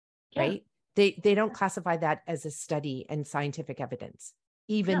 right? They don't classify that as a study and scientific evidence,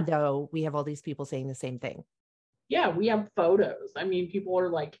 even though we have all these people saying the same thing. Yeah, we have photos. I mean, people are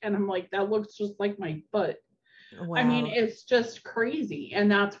like, and I'm like, that looks just like my foot. Wow. I mean, it's just crazy. And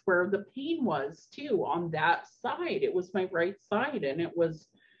that's where the pain was too, on that side. It was my right side. And it was,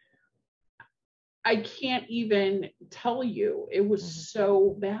 I can't even tell you, it was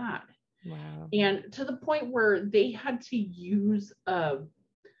so bad. Wow. And to the point where they had to use it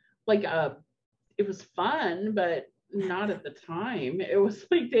was fun, but not at the time. It was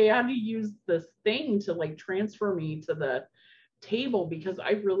like they had to use this thing to like transfer me to the table because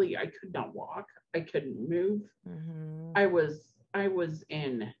I could not walk. I couldn't move. I was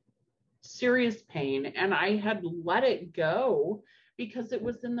in serious pain, and I had let it go because it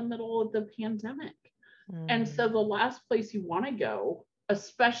was in the middle of the pandemic. And so the last place you want to go,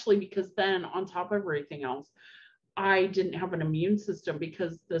 especially because then on top of everything else, I didn't have an immune system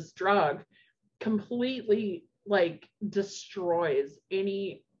because this drug completely like destroys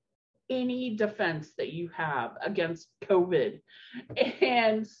any defense that you have against COVID.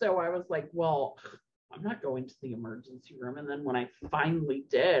 And so I was like, well, I'm not going to the emergency room. And then when I finally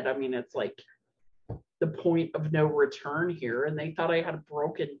did, I mean, it's like the point of no return here. And they thought I had a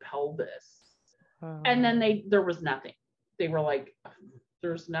broken pelvis. And then there was nothing. They were like,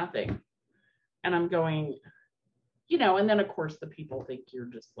 there's nothing. And I'm going, you know, and then of course the people think you're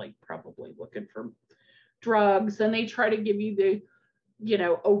just like probably looking for drugs, and they try to give you the, you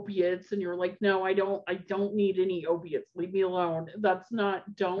know, opiates, and you're like, no, I don't need any opiates. Leave me alone. That's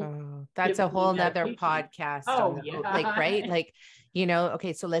a whole nother podcast. Oh, like, right. Like,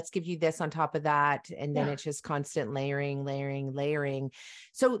 Okay, so let's give you this on top of that. And then it's just constant layering.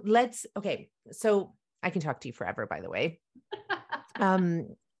 So so I can talk to you forever, by the way.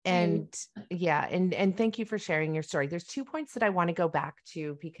 And yeah, and thank you for sharing your story. There's 2 points that I want to go back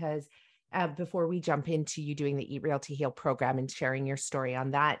to because before we jump into you doing the Eat Real to Heal program and sharing your story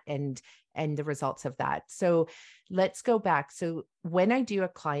on that and the results of that. So let's go back. So when I do a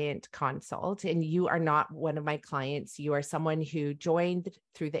client consult, and you are not one of my clients, you are someone who joined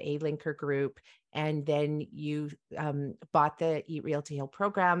through the A-Linker group, and then you bought the Eat Real to Heal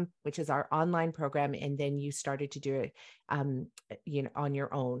program, which is our online program, and then you started to do it on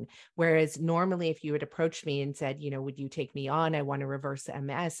your own. Whereas normally, if you had approached me and said, would you take me on? I want to reverse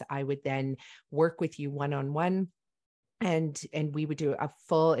MS. I would then work with you one-on-one. And we would do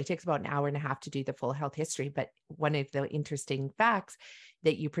it takes about an hour and a half to do the full health history. But one of the interesting facts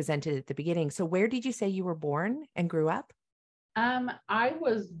that you presented at the beginning. So where did you say you were born and grew up? I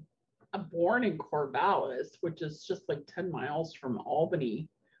was born in Corvallis, which is just like 10 miles from Albany,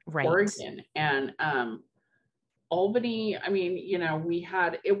 right. Oregon. And Albany, I mean,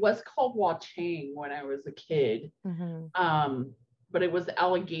 it was called Wachang when I was a kid. Mm-hmm. But it was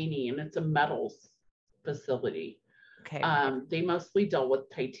Allegheny, and it's a metals facility. Okay. They mostly dealt with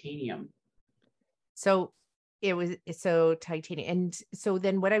titanium. So titanium. And so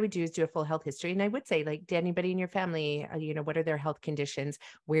then what I would do is do a full health history. And I would say, like, did anybody in your family, what are their health conditions?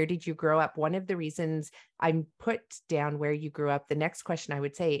 Where did you grow up? One of the reasons I'm put down where you grew up, the next question I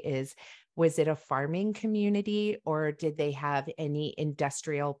would say is, was it a farming community, or did they have any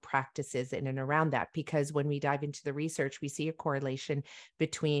industrial practices in and around that? Because when we dive into the research, we see a correlation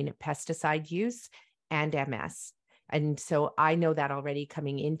between pesticide use and MS. And so I know that already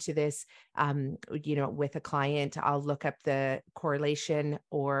coming into this, with a client, I'll look up the correlation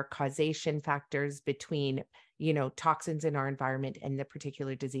or causation factors between, toxins in our environment and the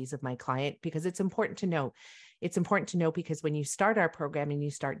particular disease of my client, because it's important to know. It's important to know because when you start our program and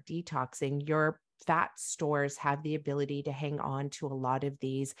you start detoxing, your fat stores have the ability to hang on to a lot of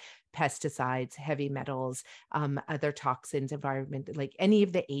these pesticides, heavy metals, other toxins, environment, like any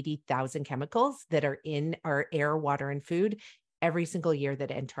of the 80,000 chemicals that are in our air, water, and food every single year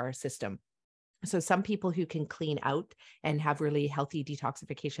that enter our system. So some people who can clean out and have really healthy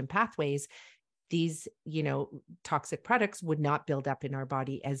detoxification pathways, these, toxic products would not build up in our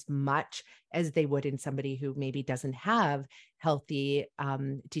body as much as they would in somebody who maybe doesn't have healthy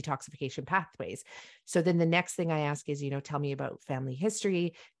detoxification pathways. So then the next thing I ask is, tell me about family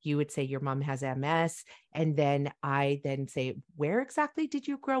history. You would say your mom has MS. And then I then say, where exactly did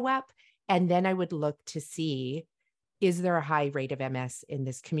you grow up? And then I would look to see, is there a high rate of MS in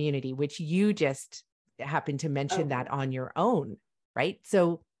this community, which you just happened to mention that on your own, right?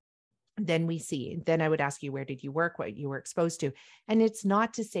 So then I would ask you, where did you work, what you were exposed to? And it's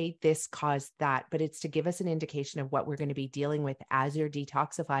not to say this caused that, but it's to give us an indication of what we're going to be dealing with as you're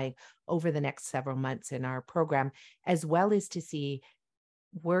detoxifying over the next several months in our program, as well as to see,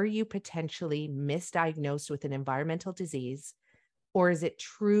 were you potentially misdiagnosed with an environmental disease, or is it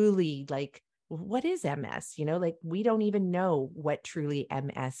truly like, what is MS? We don't even know what truly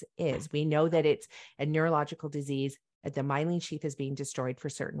MS is. We know that it's a neurological disease. The myelin sheath is being destroyed for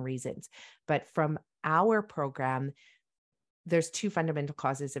certain reasons. But from our program, there's two fundamental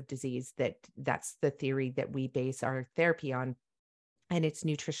causes of disease that's the theory that we base our therapy on. And it's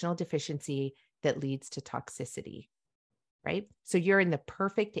nutritional deficiency that leads to toxicity, right? So you're in the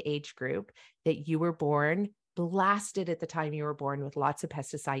perfect age group that you were born, blasted at the time you were born with lots of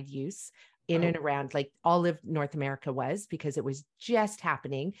pesticide use in and around, like all of North America was, because it was just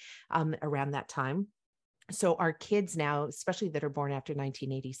happening around that time. So our kids now, especially that are born after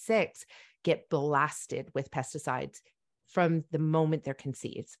 1986, get blasted with pesticides from the moment they're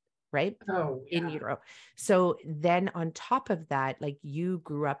conceived, right? In utero. So then on top of that, like, you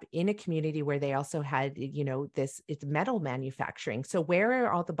grew up in a community where they also had, it's metal manufacturing. So where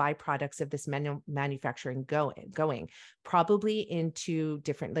are all the byproducts of this metal manufacturing going? Probably into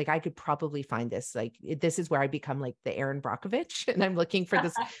different, like, I could probably find this, like, this is where I become like the Aaron Brockovich, and I'm looking for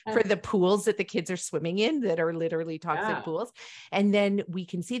this, for the pools that the kids are swimming in that are literally toxic pools. And then we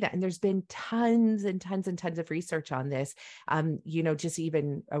can see that. And there's been tons and tons and tons of research on this. Just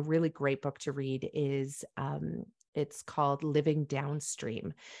even a really great book to read is it's called Living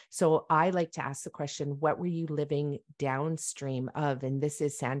Downstream. So I like to ask the question, what were you living downstream of? And this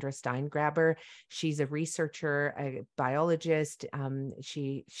is Sandra Steingraber. She's a researcher, a biologist.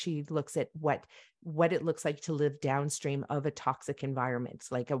 She looks at what it looks like to live downstream of a toxic environment,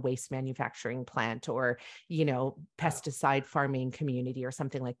 like a waste manufacturing plant or, pesticide farming community or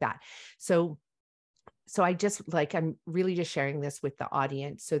something like that. So so I just like, I'm really just sharing this with the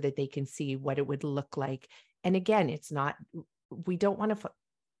audience so that they can see what it would look like. And again, it's not, we don't want to,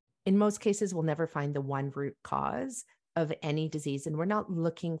 in most cases, we'll never find the one root cause of any disease. And we're not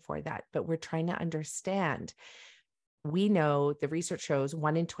looking for that, but we're trying to understand. We know the research shows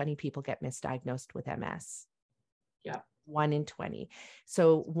 1 in 20 people get misdiagnosed with MS. Yeah. 1 in 20.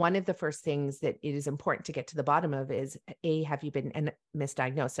 So one of the first things that it is important to get to the bottom of is, have you been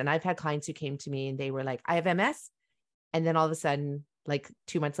misdiagnosed? And I've had clients who came to me and they were like, I have MS. And then all of a sudden, like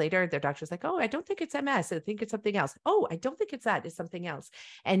 2 months later, their doctor's like, oh, I don't think it's MS. I think it's something else. Oh, I don't think it's that. It's something else.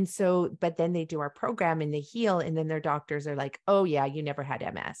 And so, but then they do our program and they heal. And then their doctors are like, oh yeah, you never had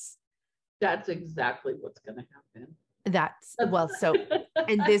MS. That's exactly what's going to happen. That's well, so,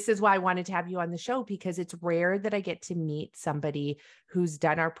 and this is why I wanted to have you on the show, because it's rare that I get to meet somebody who's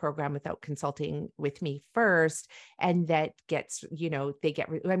done our program without consulting with me first. And that gets,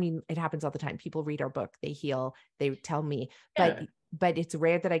 I mean, it happens all the time. People read our book, they heal, they tell me, Yeah. but it's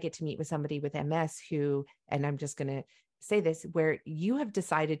rare that I get to meet with somebody with MS who, and I'm just going to say this, where you have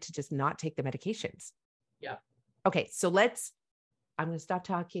decided to just not take the medications. Yeah. Okay. So I'm going to stop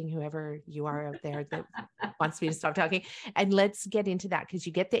talking, whoever you are out there that wants me to stop talking. And let's get into that, because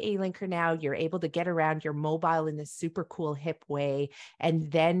you get the A-linker now, you're able to get around, you're mobile in this super cool, hip way. And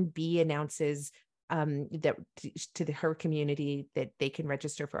then B announces that to her community that they can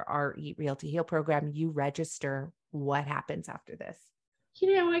register for our Eat Real to Heal program. You register. What happens after this?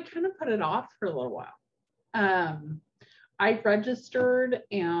 I kind of put it off for a little while. I registered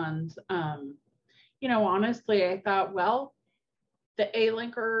and, honestly, I thought, well, the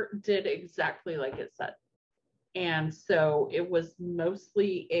A-linker did exactly like it said. And so it was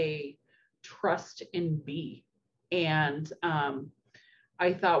mostly a trust in B. And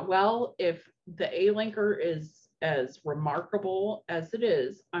I thought, well, if the A-linker is as remarkable as it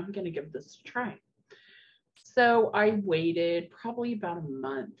is, I'm going to give this a try. So I waited probably about a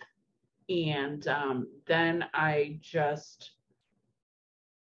month. And then I just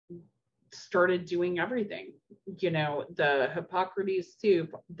started doing everything, the Hippocrates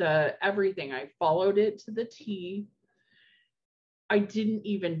soup, the everything. I followed it to the T. I didn't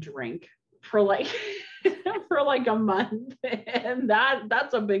even drink for like for like a month, and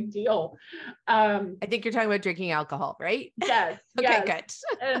that's a big deal. I think you're talking about drinking alcohol, right? Yes. Okay, yes.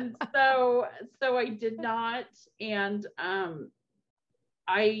 good. And so I did not, and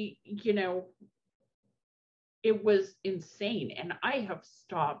I it was insane, and I have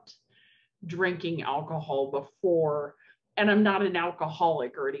stopped drinking alcohol before, and I'm not an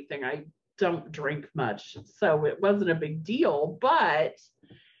alcoholic or anything. I don't drink much, so it wasn't a big deal, but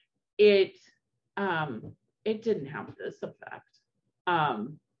it didn't have this effect.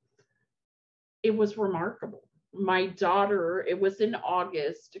 It was remarkable. My daughter, it was in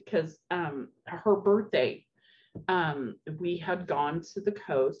August, because her birthday, we had gone to the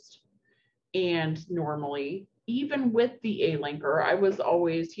coast, and normally, even with the A-linker, I was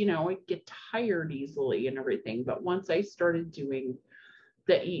always, I get tired easily and everything. But once I started doing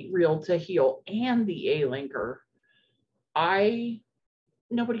the Eat Real to Heal and the A-linker,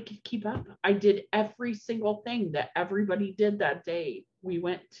 nobody could keep up. I did every single thing that everybody did that day. We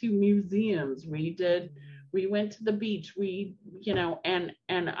went to museums. We went to the beach. And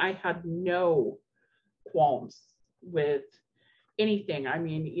I had no qualms with anything. I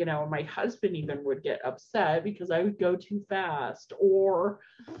mean, my husband even would get upset because I would go too fast, or,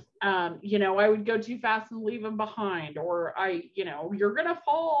 I would go too fast and leave him behind, or you're going to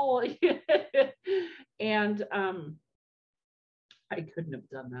fall. And I couldn't have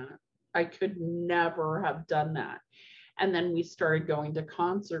done that. I could never have done that. And then we started going to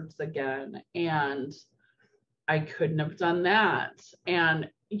concerts again, and I couldn't have done that. And,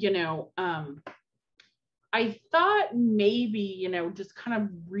 I thought maybe, just kind of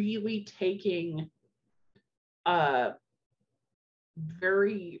really taking a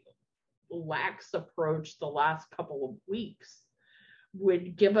very lax approach the last couple of weeks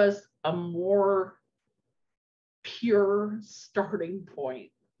would give us a more pure starting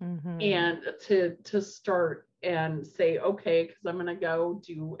point. Mm-hmm. And to start and say, okay, because I'm going to go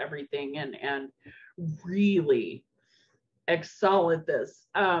do everything and really excel at this,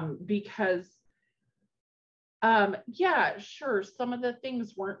 because yeah, sure, some of the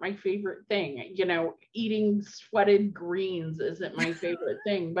things weren't my favorite thing. Eating sweated greens isn't my favorite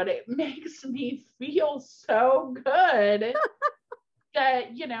thing, but it makes me feel so good that,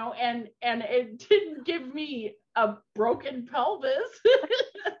 and it didn't give me a broken pelvis.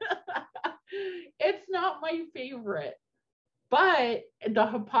 It's not my favorite. But the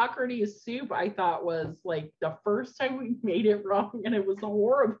Hippocrates soup, I thought, was like the first time we made it wrong, and it was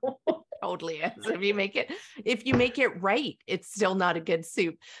horrible. totally is. If you make it right, it's still not a good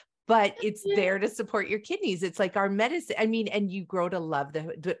soup, but it's there to support your kidneys. It's like our medicine. I mean, and you grow to love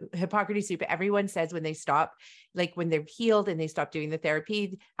the Hippocrates soup. Everyone says when they stop, like when they're healed and they stop doing the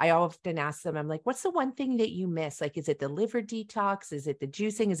therapy, I often ask them, I'm like, what's the one thing that you miss? Like, is it the liver detox? Is it the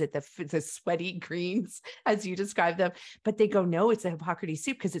juicing? Is it the sweaty greens as you describe them? But they go, no, it's a Hippocrates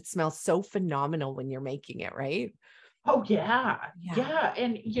soup because it smells so phenomenal when you're making it, right? Oh yeah. Yeah. Yeah.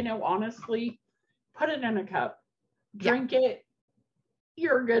 And honestly, put it in a cup, Yeah. drink it,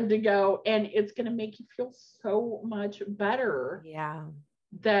 you're good to go. And it's going to make you feel so much better Yeah.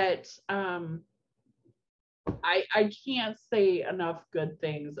 that I can't say enough good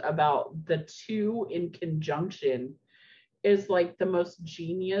things about the two in conjunction is like the most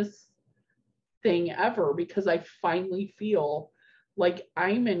genius thing ever, because I finally feel like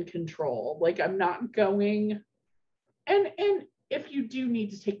I'm in control. Like I'm not going, and if you do need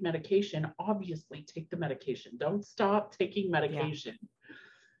to take medication, obviously take the medication. Don't stop taking medication. Yeah.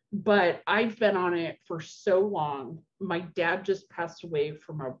 But I've been on it for so long. My dad just passed away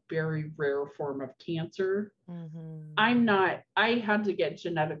from a very rare form of cancer. Mm-hmm. I had to get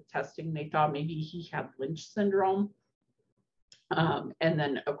genetic testing. They thought maybe he had Lynch syndrome. And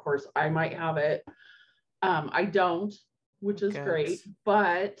then, of course, I might have it. I don't, which is great.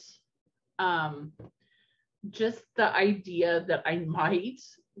 But just the idea that I might,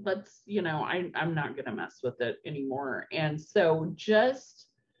 I'm not going to mess with it anymore. And so just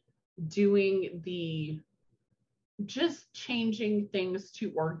changing things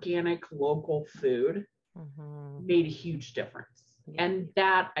to organic local food made a huge difference. Yeah. And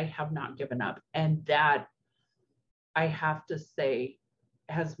that I have not given up. And that I have to say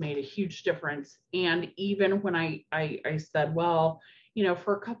has made a huge difference. And even when I said, well,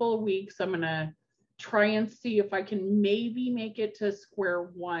 for a couple of weeks, I'm going to try and see if I can maybe make it to square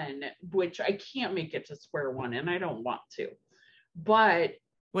one, which I can't make it to square one and I don't want to. But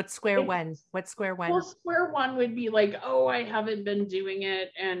what's square one? What's square one? Well, square one would be like, oh, I haven't been doing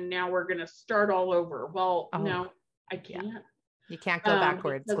it and now we're going to start all over. Well, no, I can't. Yeah. You can't go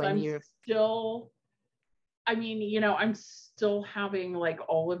backwards when I'm still, I'm still having like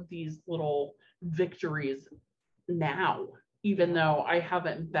all of these little victories now, even though I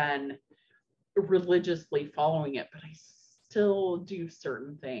haven't been religiously following it, but I still do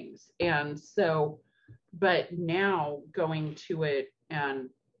certain things. And so, but now going to it and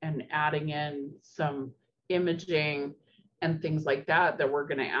adding in some imaging and things like that we're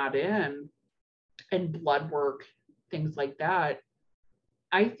going to add in, and blood work, things like that,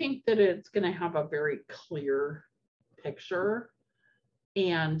 I think that it's going to have a very clear picture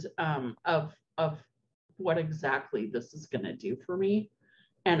and of what exactly this is going to do for me.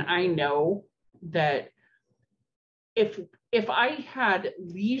 And I know that if I had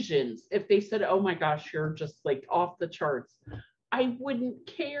lesions, if they said, oh my gosh, you're just like off the charts, I wouldn't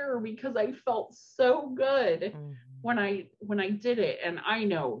care because I felt so good when I did it. And I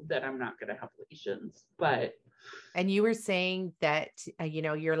know that I'm not going to have lesions, but. And you were saying that,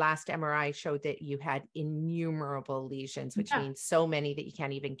 your last MRI showed that you had innumerable lesions, which means so many that you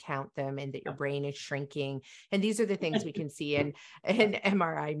can't even count them, and that your brain is shrinking. And these are the things we can see in an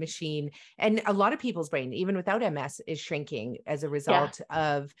MRI machine. And a lot of people's brain, even without MS, is shrinking as a result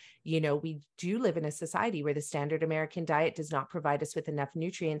of, we do live in a society where the standard American diet does not provide us with enough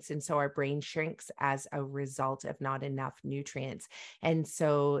nutrients. And so our brain shrinks as a result of not enough nutrients. And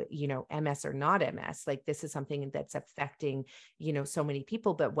so, MS or not MS, like this is something that's affecting, so many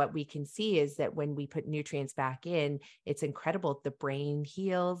people. But what we can see is that when we put nutrients back in, it's incredible. The brain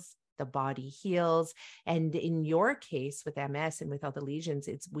heals, the body heals. And in your case with MS and with all the lesions,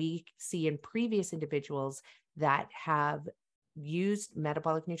 we see in previous individuals that have used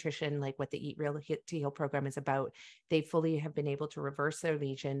metabolic nutrition, like what the Eat Real to Heal program is about, they fully have been able to reverse their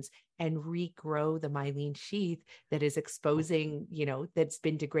lesions and regrow the myelin sheath that is exposing, that's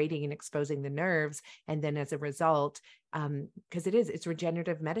been degrading and exposing the nerves. And then as a result, because it's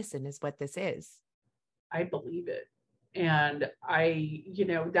regenerative medicine is what this is. I believe it. And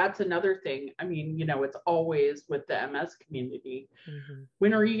that's another thing. It's always with the MS community. Mm-hmm.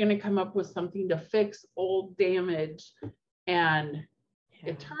 When are you going to come up with something to fix old damage? And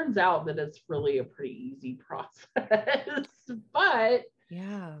it turns out that it's really a pretty easy process, but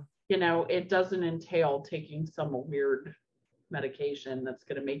it doesn't entail taking some weird medication that's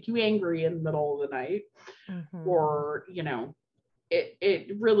going to make you angry in the middle of the night, or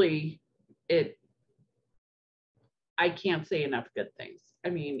I can't say enough good things.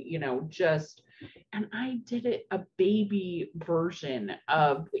 And I did a baby version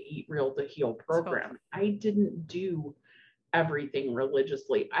of the Eat Real to Heal program. I didn't do everything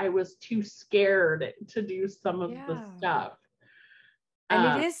religiously. I was too scared to do some of the stuff.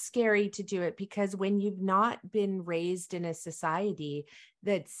 And it is scary to do it because when you've not been raised in a society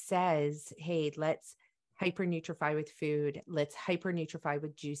that says, hey, let's hyper-nutrify with food, let's hyper-nutrify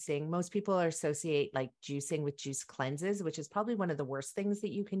with juicing. Most people associate like juicing with juice cleanses, which is probably one of the worst things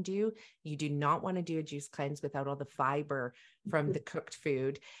that you can do. You do not want to do a juice cleanse without all the fiber from the cooked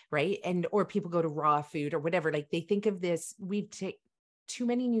food, right? And or people go to raw food or whatever. Like they think of this, too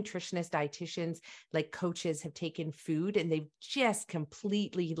many nutritionists, dietitians, like coaches have taken food and they've just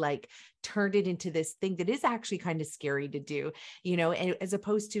completely like turned it into this thing that is actually kind of scary to do, you know, and as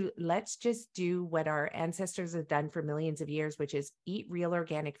opposed to let's just do what our ancestors have done for millions of years, which is eat real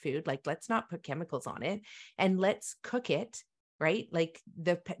organic food. Like, let's not put chemicals on it and let's cook it. Right? Like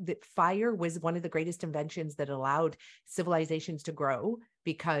the fire was one of the greatest inventions that allowed civilizations to grow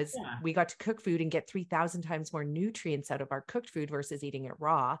because we got to cook food and get 3,000 times more nutrients out of our cooked food versus eating it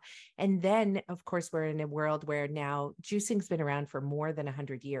raw. And then, of course, we're in a world where now juicing's been around for more than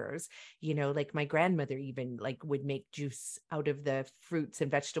 100 years. You know, like my grandmother even like would make juice out of the fruits and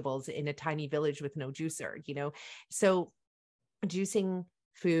vegetables in a tiny village with no juicer, you know? So juicing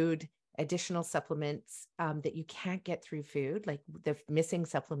food, additional supplements that you can't get through food, like the missing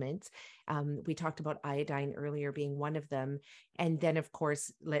supplements. We talked about iodine earlier being one of them. And then of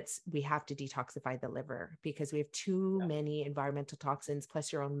course, we have to detoxify the liver because we have too many environmental toxins,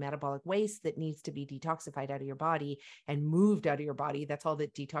 plus your own metabolic waste that needs to be detoxified out of your body and moved out of your body. That's all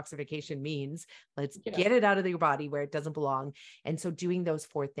that detoxification means. Let's get it out of your body where it doesn't belong. And so doing those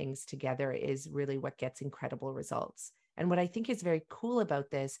 4 things together is really what gets incredible results. And what I think is very cool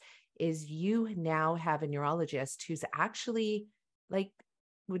about this is you now have a neurologist who's actually like,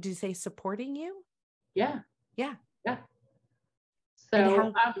 would you say supporting you? Yeah. Yeah. Yeah.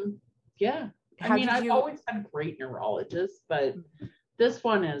 So, yeah. I mean, I've always had great neurologists, but this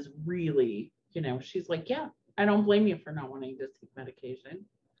one is really, you know, she's like, yeah, I don't blame you for not wanting to take medication.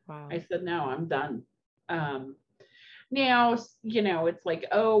 Wow. I said, no, I'm done. Now, you know, it's like,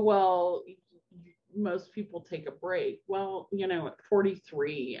 oh, well, most people take a break. Well, you know, at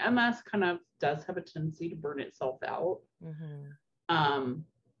 43, MS kind of does have a tendency to burn itself out.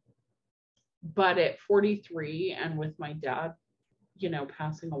 But at 43 and with my dad, you know,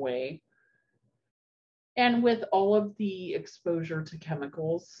 passing away and with all of the exposure to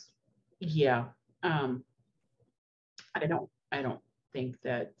chemicals, I don't think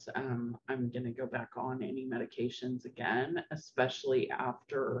that I'm going to go back on any medications again, especially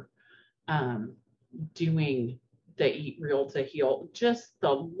after doing the Eat Real to Heal, just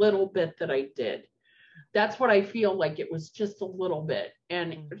the little bit that I did. That's what I feel like it was, just a little bit.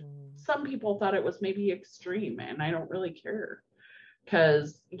 And some people thought it was maybe extreme, and I don't really care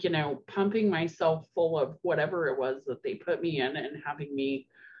because, you know, pumping myself full of whatever it was that they put me in and having me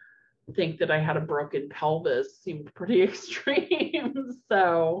think that I had a broken pelvis seemed pretty extreme.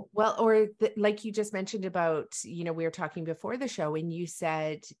 So, well, or like you just mentioned about, you know, we were talking before the show and you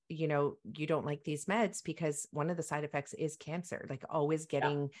said, you know, you don't like these meds because one of the side effects is cancer, like always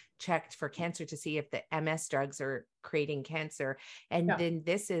getting checked for cancer to see if the MS drugs are creating cancer. And then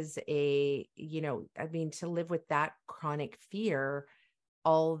this is you know, I mean, to live with that chronic fear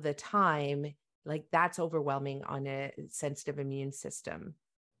all the time, like that's overwhelming on a sensitive immune system.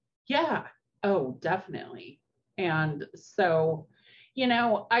 Yeah. Oh, definitely. And so, you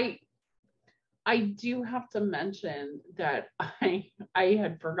know, I do have to mention that I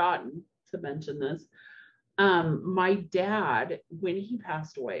had forgotten to mention this. My dad, when he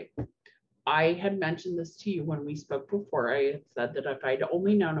passed away, I had mentioned this to you when we spoke before. I had said that if I'd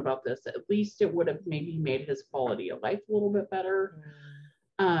only known about this, at least it would have maybe made his quality of life a little bit better.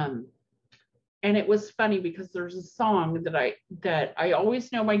 And it was funny because there's a song that I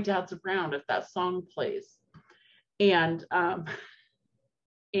always know my dad's around if that song plays. And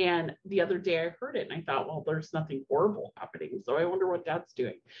the other day I heard it and I thought, well, there's nothing horrible happening. So I wonder what dad's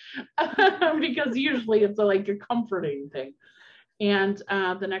doing. Because usually it's like a comforting thing. And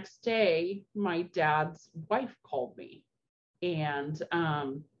the next day, my dad's wife called me. And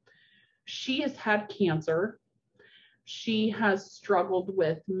she has had cancer. She has struggled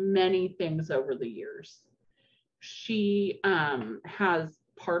with many things over the years. She has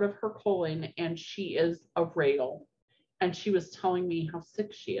part of her colon and she is a rail. And she was telling me how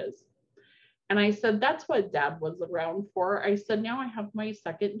sick she is. And I said, that's what Dad was around for. I said, now I have my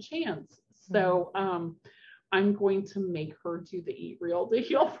second chance. So I'm going to make her do the Eat Real to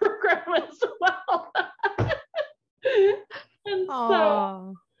Heal program as well. And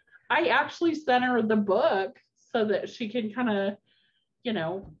so I actually sent her the book so that she can kind of, you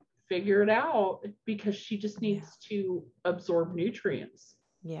know, figure it out because she just needs to absorb nutrients.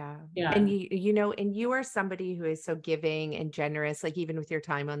 Yeah. Yeah. And and you are somebody who is so giving and generous, like even with your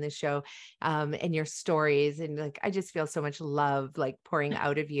time on this show, and your stories, and like, I just feel so much love, like pouring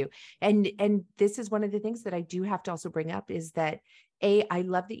out of you. And this is one of the things that I do have to also bring up is that I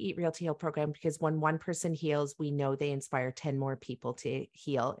love the Eat Real to Heal program because when one person heals, we know they inspire 10 more people to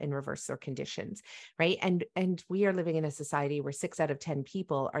heal and reverse their conditions, right? And we are living in a society where 6 out of 10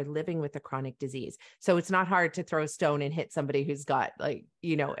 people are living with a chronic disease. So it's not hard to throw a stone and hit somebody who's got, like,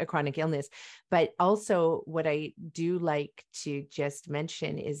 a chronic illness. But also what I do like to just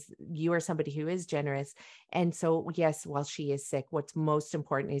mention is you are somebody who is generous. And so, yes, while she is sick, what's most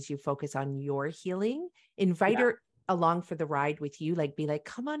important is you focus on your healing, invite her along for the ride with you, like be like,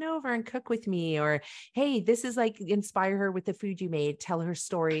 come on over and cook with me, or hey, this is like, inspire her with the food you made, tell her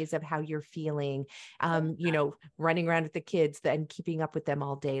stories of how you're feeling, running around with the kids and keeping up with them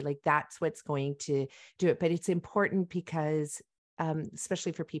all day. Like, that's what's going to do it. But it's important because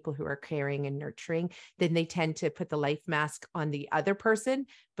especially for people who are caring and nurturing, then they tend to put the life mask on the other person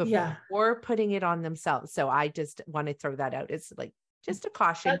before putting it on themselves. So I just want to throw that out. It's like just a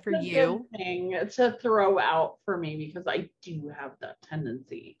caution for you. Good thing to throw out for me because I do have that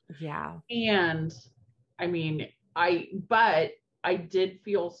tendency. Yeah. And I mean, but I did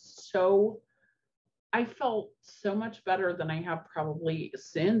feel I felt so much better than I have probably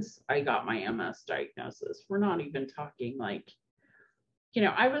since I got my MS diagnosis. We're not even talking like,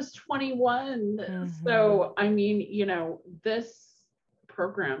 I was 21. Mm-hmm. So, I mean, this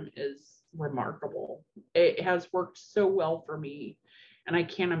program is remarkable. It has worked so well for me. And I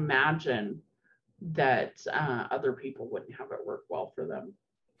can't imagine that other people wouldn't have it work well for them.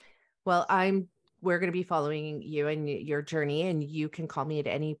 Well, we're going to be following you and your journey, and you can call me at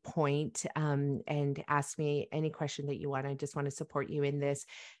any point and ask me any question that you want. I just want to support you in this.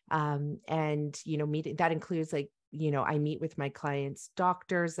 Meet, that includes like, I meet with my clients'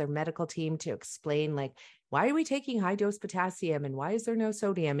 doctors, their medical team, to explain like, why are we taking high dose potassium and why is there no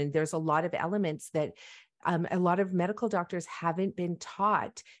sodium? And there's a lot of elements that a lot of medical doctors haven't been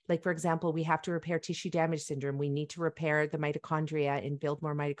taught. Like, for example, we have to repair tissue damage syndrome. We need to repair the mitochondria and build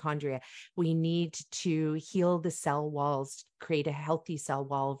more mitochondria. We need to heal the cell walls, create a healthy cell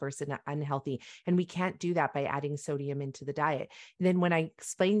wall versus an unhealthy. And we can't do that by adding sodium into the diet. And then when I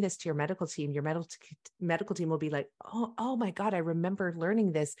explain this to your medical team will be like, oh my God, I remember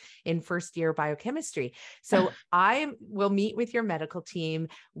learning this in first year biochemistry. So I will meet with your medical team.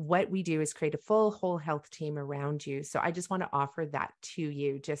 What we do is create a full whole health team around you. So I just want to offer that to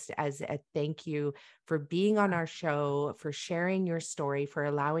you just as a thank you for being on our show, for sharing your story, for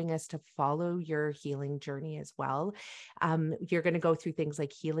allowing us to follow your healing journey as well. You're going to go through things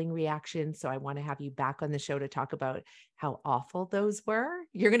like healing reactions. So I want to have you back on the show to talk about how awful those were.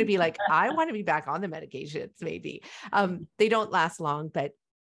 You're going to be like, I want to be back on the medications, maybe. They don't last long, but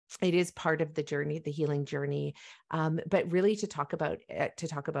it is part of the journey, the healing journey. But really to talk about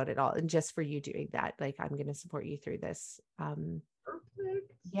it all. And just for you doing that, like, I'm going to support you through this.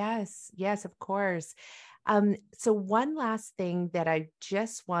 Perfect. Yes, of course. So one last thing that I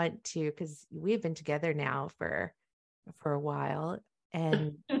just want to, because we've been together now for a while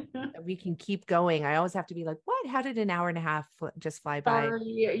and we can keep going. I always have to be like, what? How did an hour and a half just fly by?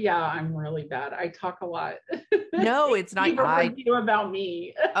 Sorry. Yeah, I'm really bad. I talk a lot. No, it's not. I do about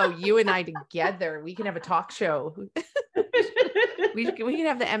me. Oh, you and I together, we can have a talk show. we can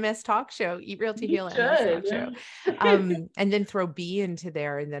have the MS talk show, Eat Real to Heal MS talk show. And then throw B into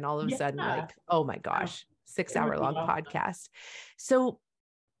there. And then all of a sudden, like, oh my gosh, 6-hour long podcast. So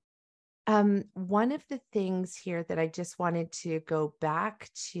one of the things here that I just wanted to go back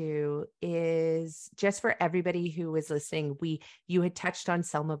to is just for everybody who was listening, you had touched on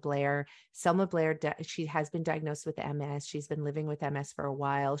Selma Blair. Selma Blair, she has been diagnosed with MS. She's been living with MS for a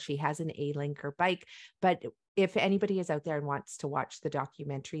while. She has an A-Linker bike, but if anybody is out there and wants to watch the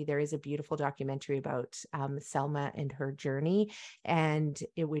documentary, there is a beautiful documentary about Selma and her journey. And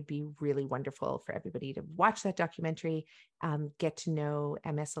it would be really wonderful for everybody to watch that documentary, get to know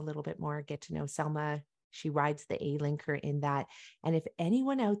MS a little bit more, get to know Selma. She rides the A-Linker in that. And if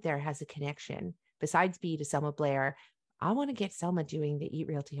anyone out there has a connection besides B to Selma Blair, I want to get Selma doing the Eat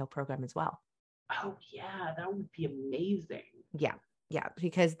Real to Heal program as well. Oh yeah, that would be amazing. Yeah,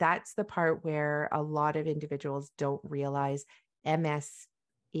 because that's the part where a lot of individuals don't realize MS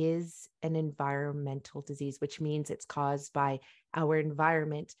is an environmental disease, which means it's caused by our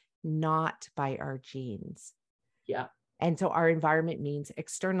environment, not by our genes. Yeah. And so our environment means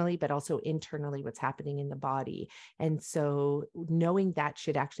externally, but also internally what's happening in the body. And so knowing that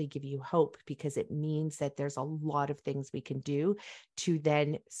should actually give you hope, because it means that there's a lot of things we can do to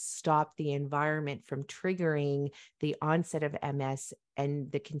then stop the environment from triggering the onset of MS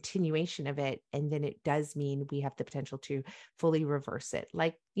and the continuation of it. And then it does mean we have the potential to fully reverse it.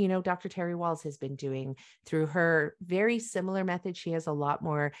 Like, Dr. Terry Walls has been doing through her very similar method. She has a lot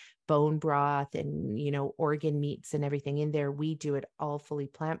more bone broth and, organ meats and everything in there. We do it all fully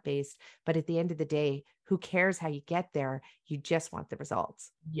plant-based, but at the end of the day, who cares how you get there? You just want the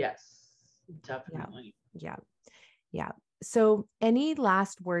results. Yes, definitely. Yeah. So any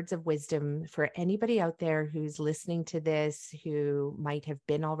last words of wisdom for anybody out there who's listening to this, who might have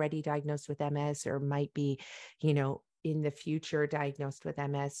been already diagnosed with MS or might be, in the future diagnosed with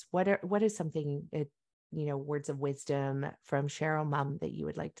MS? What is something, words of wisdom from Cheryl Mumm that you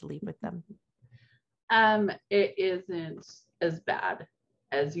would like to leave with them? It isn't as bad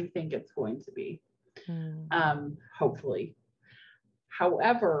as you think it's going to be. Hopefully.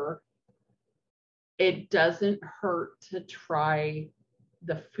 However, it doesn't hurt to try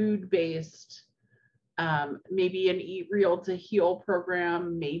the food-based, maybe an Eat Real to Heal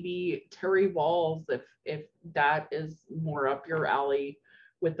program, maybe Terry Walls, if that is more up your alley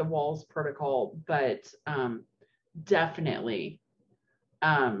with the Walls protocol. But definitely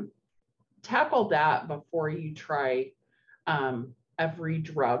tackle that before you try every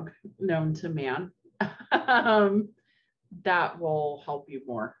drug known to man. That will help you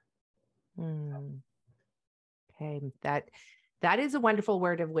more. Okay, that is a wonderful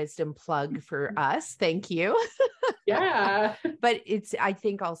word of wisdom plug for us. Thank you. Yeah. But I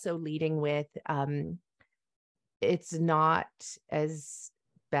think also leading with, it's not as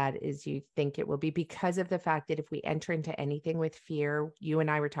bad as you think it will be, because of the fact that if we enter into anything with fear, you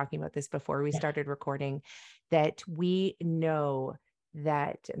and I were talking about this before we started recording, that we know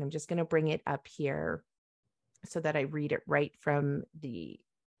that, and I'm just going to bring it up here so that I read it right from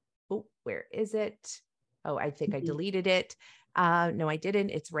where is it? Oh, I think I deleted it. No, I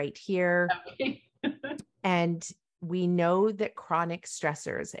didn't. It's right here. Okay. And we know that chronic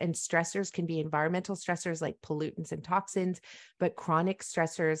stressors, and stressors can be environmental stressors like pollutants and toxins, but chronic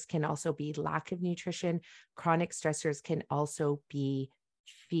stressors can also be lack of nutrition. Chronic stressors can also be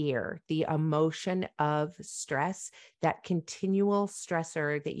fear, the emotion of stress, that continual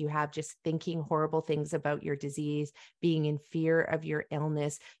stressor that you have, just thinking horrible things about your disease, being in fear of your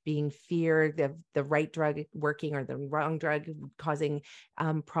illness, being fear of the right drug working or the wrong drug causing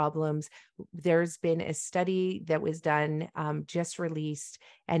problems. There's been a study that was done, just released,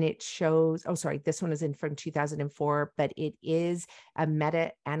 and it shows, this one is from 2004, but it is a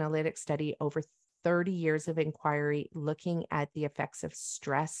meta-analytic study over 30 years of inquiry looking at the effects of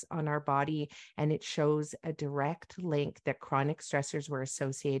stress on our body. And it shows a direct link that chronic stressors were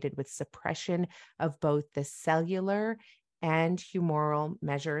associated with suppression of both the cellular and humoral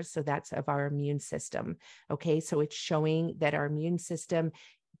measures. So that's of our immune system. Okay. So it's showing that our immune system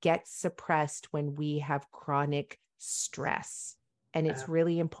gets suppressed when we have chronic stress. And it's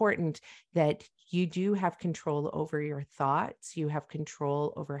really important that you do have control over your thoughts. You have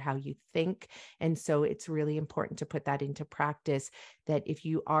control over how you think. And so it's really important to put that into practice, that if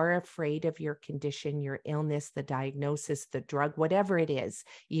you are afraid of your condition, your illness, the diagnosis, the drug, whatever it is,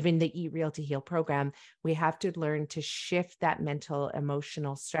 even the Eat Real to Heal program, we have to learn to shift that mental,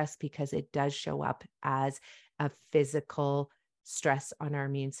 emotional stress, because it does show up as a physical stress on our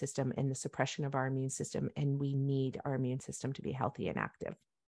immune system and the suppression of our immune system. And we need our immune system to be healthy and active.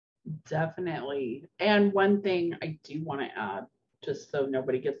 Definitely. And one thing I do want to add, just so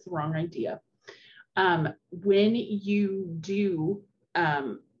nobody gets the wrong idea, when you do,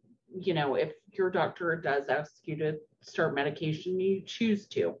 if your doctor does ask you to start medication, you choose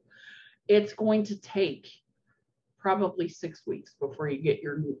to, it's going to take probably 6 weeks before you get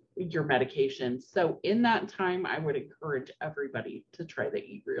your medication. So in that time, I would encourage everybody to try the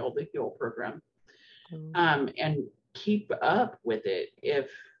Eat Real to Heal program, and keep up with it.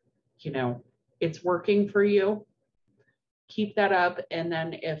 If it's working for you, keep that up. And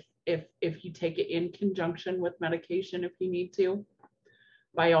then if you take it in conjunction with medication, if you need to,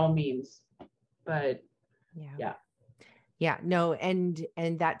 by all means. But yeah. Yeah, no, and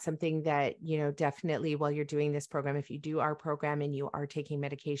that's something that, definitely while you're doing this program, if you do our program and you are taking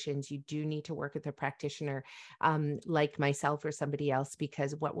medications, you do need to work with a practitioner, like myself or somebody else,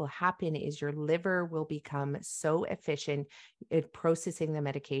 because what will happen is your liver will become so efficient at processing the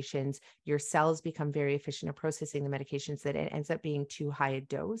medications, your cells become very efficient at processing the medications, that it ends up being too high a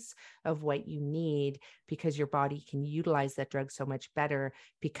dose of what you need, because your body can utilize that drug so much better,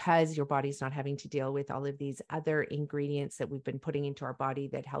 because your body's not having to deal with all of these other ingredients that we've been putting into our body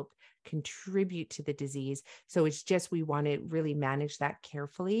that help contribute to the disease. So it's just, we want to really manage that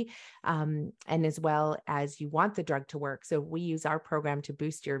carefully. And as well as you want the drug to work. So we use our program to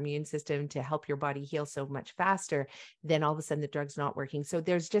boost your immune system, to help your body heal so much faster. Then all of a sudden the drug's not working. So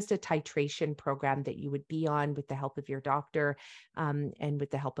there's just a titration program that you would be on with the help of your doctor, and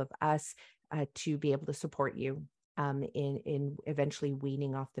with the help of us, to be able to support you in eventually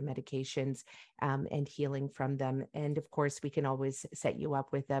weaning off the medications, and healing from them. And of course, we can always set you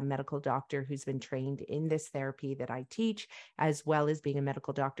up with a medical doctor who's been trained in this therapy that I teach, as well as being a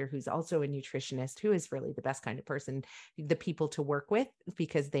medical doctor who's also a nutritionist, who is really the best kind of person, the people to work with,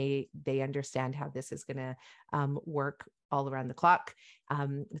 because they understand how this is going to work all around the clock,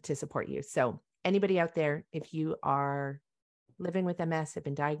 to support you. So anybody out there, if you are living with MS, have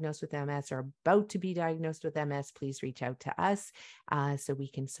been diagnosed with MS, or about to be diagnosed with MS, please reach out to us, so we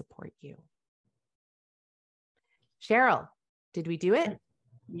can support you. Cheryl, did we do it?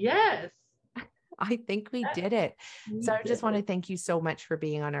 Yes. I think we did it. So I just want to thank you so much for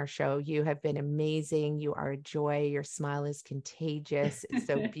being on our show. You have been amazing. You are a joy. Your smile is contagious. It's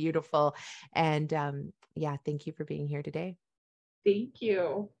so beautiful. And yeah, thank you for being here today. Thank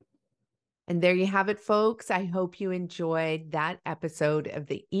you. And there you have it, folks. I hope you enjoyed that episode of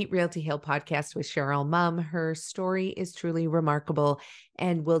the Eat Real to Heal podcast with Cheryl Mumm. Her story is truly remarkable,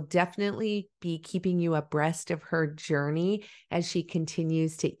 and we'll definitely be keeping you abreast of her journey as she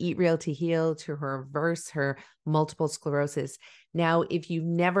continues to eat real to heal, to reverse her multiple sclerosis. Now, if you've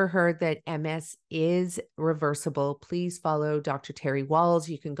never heard that MS is reversible, please follow Dr. Terry Walls.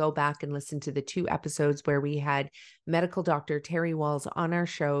 You can go back and listen to the 2 episodes where we had medical doctor Terry Walls on our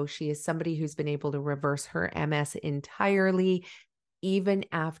show. She is somebody who's been able to reverse her MS entirely, even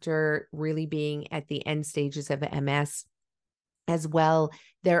after really being at the end stages of MS. As well,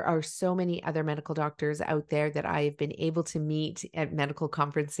 there are so many other medical doctors out there that I have been able to meet at medical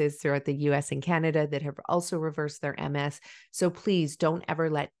conferences throughout the US and Canada that have also reversed their MS. So please don't ever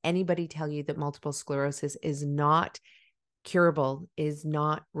let anybody tell you that multiple sclerosis is not curable, is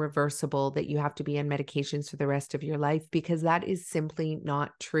not reversible, that you have to be on medications for the rest of your life, because that is simply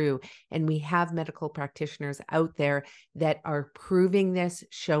not true. And we have medical practitioners out there that are proving this,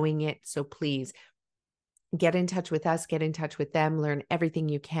 showing it. So please, get in touch with us, get in touch with them, learn everything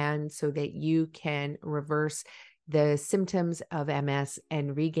you can so that you can reverse the symptoms of MS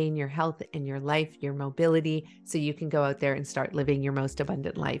and regain your health and your life, your mobility, so you can go out there and start living your most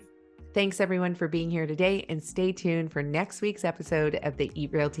abundant life. Thanks everyone for being here today, and stay tuned for next week's episode of the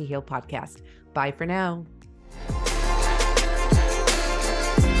Eat Real to Heal podcast. Bye for now.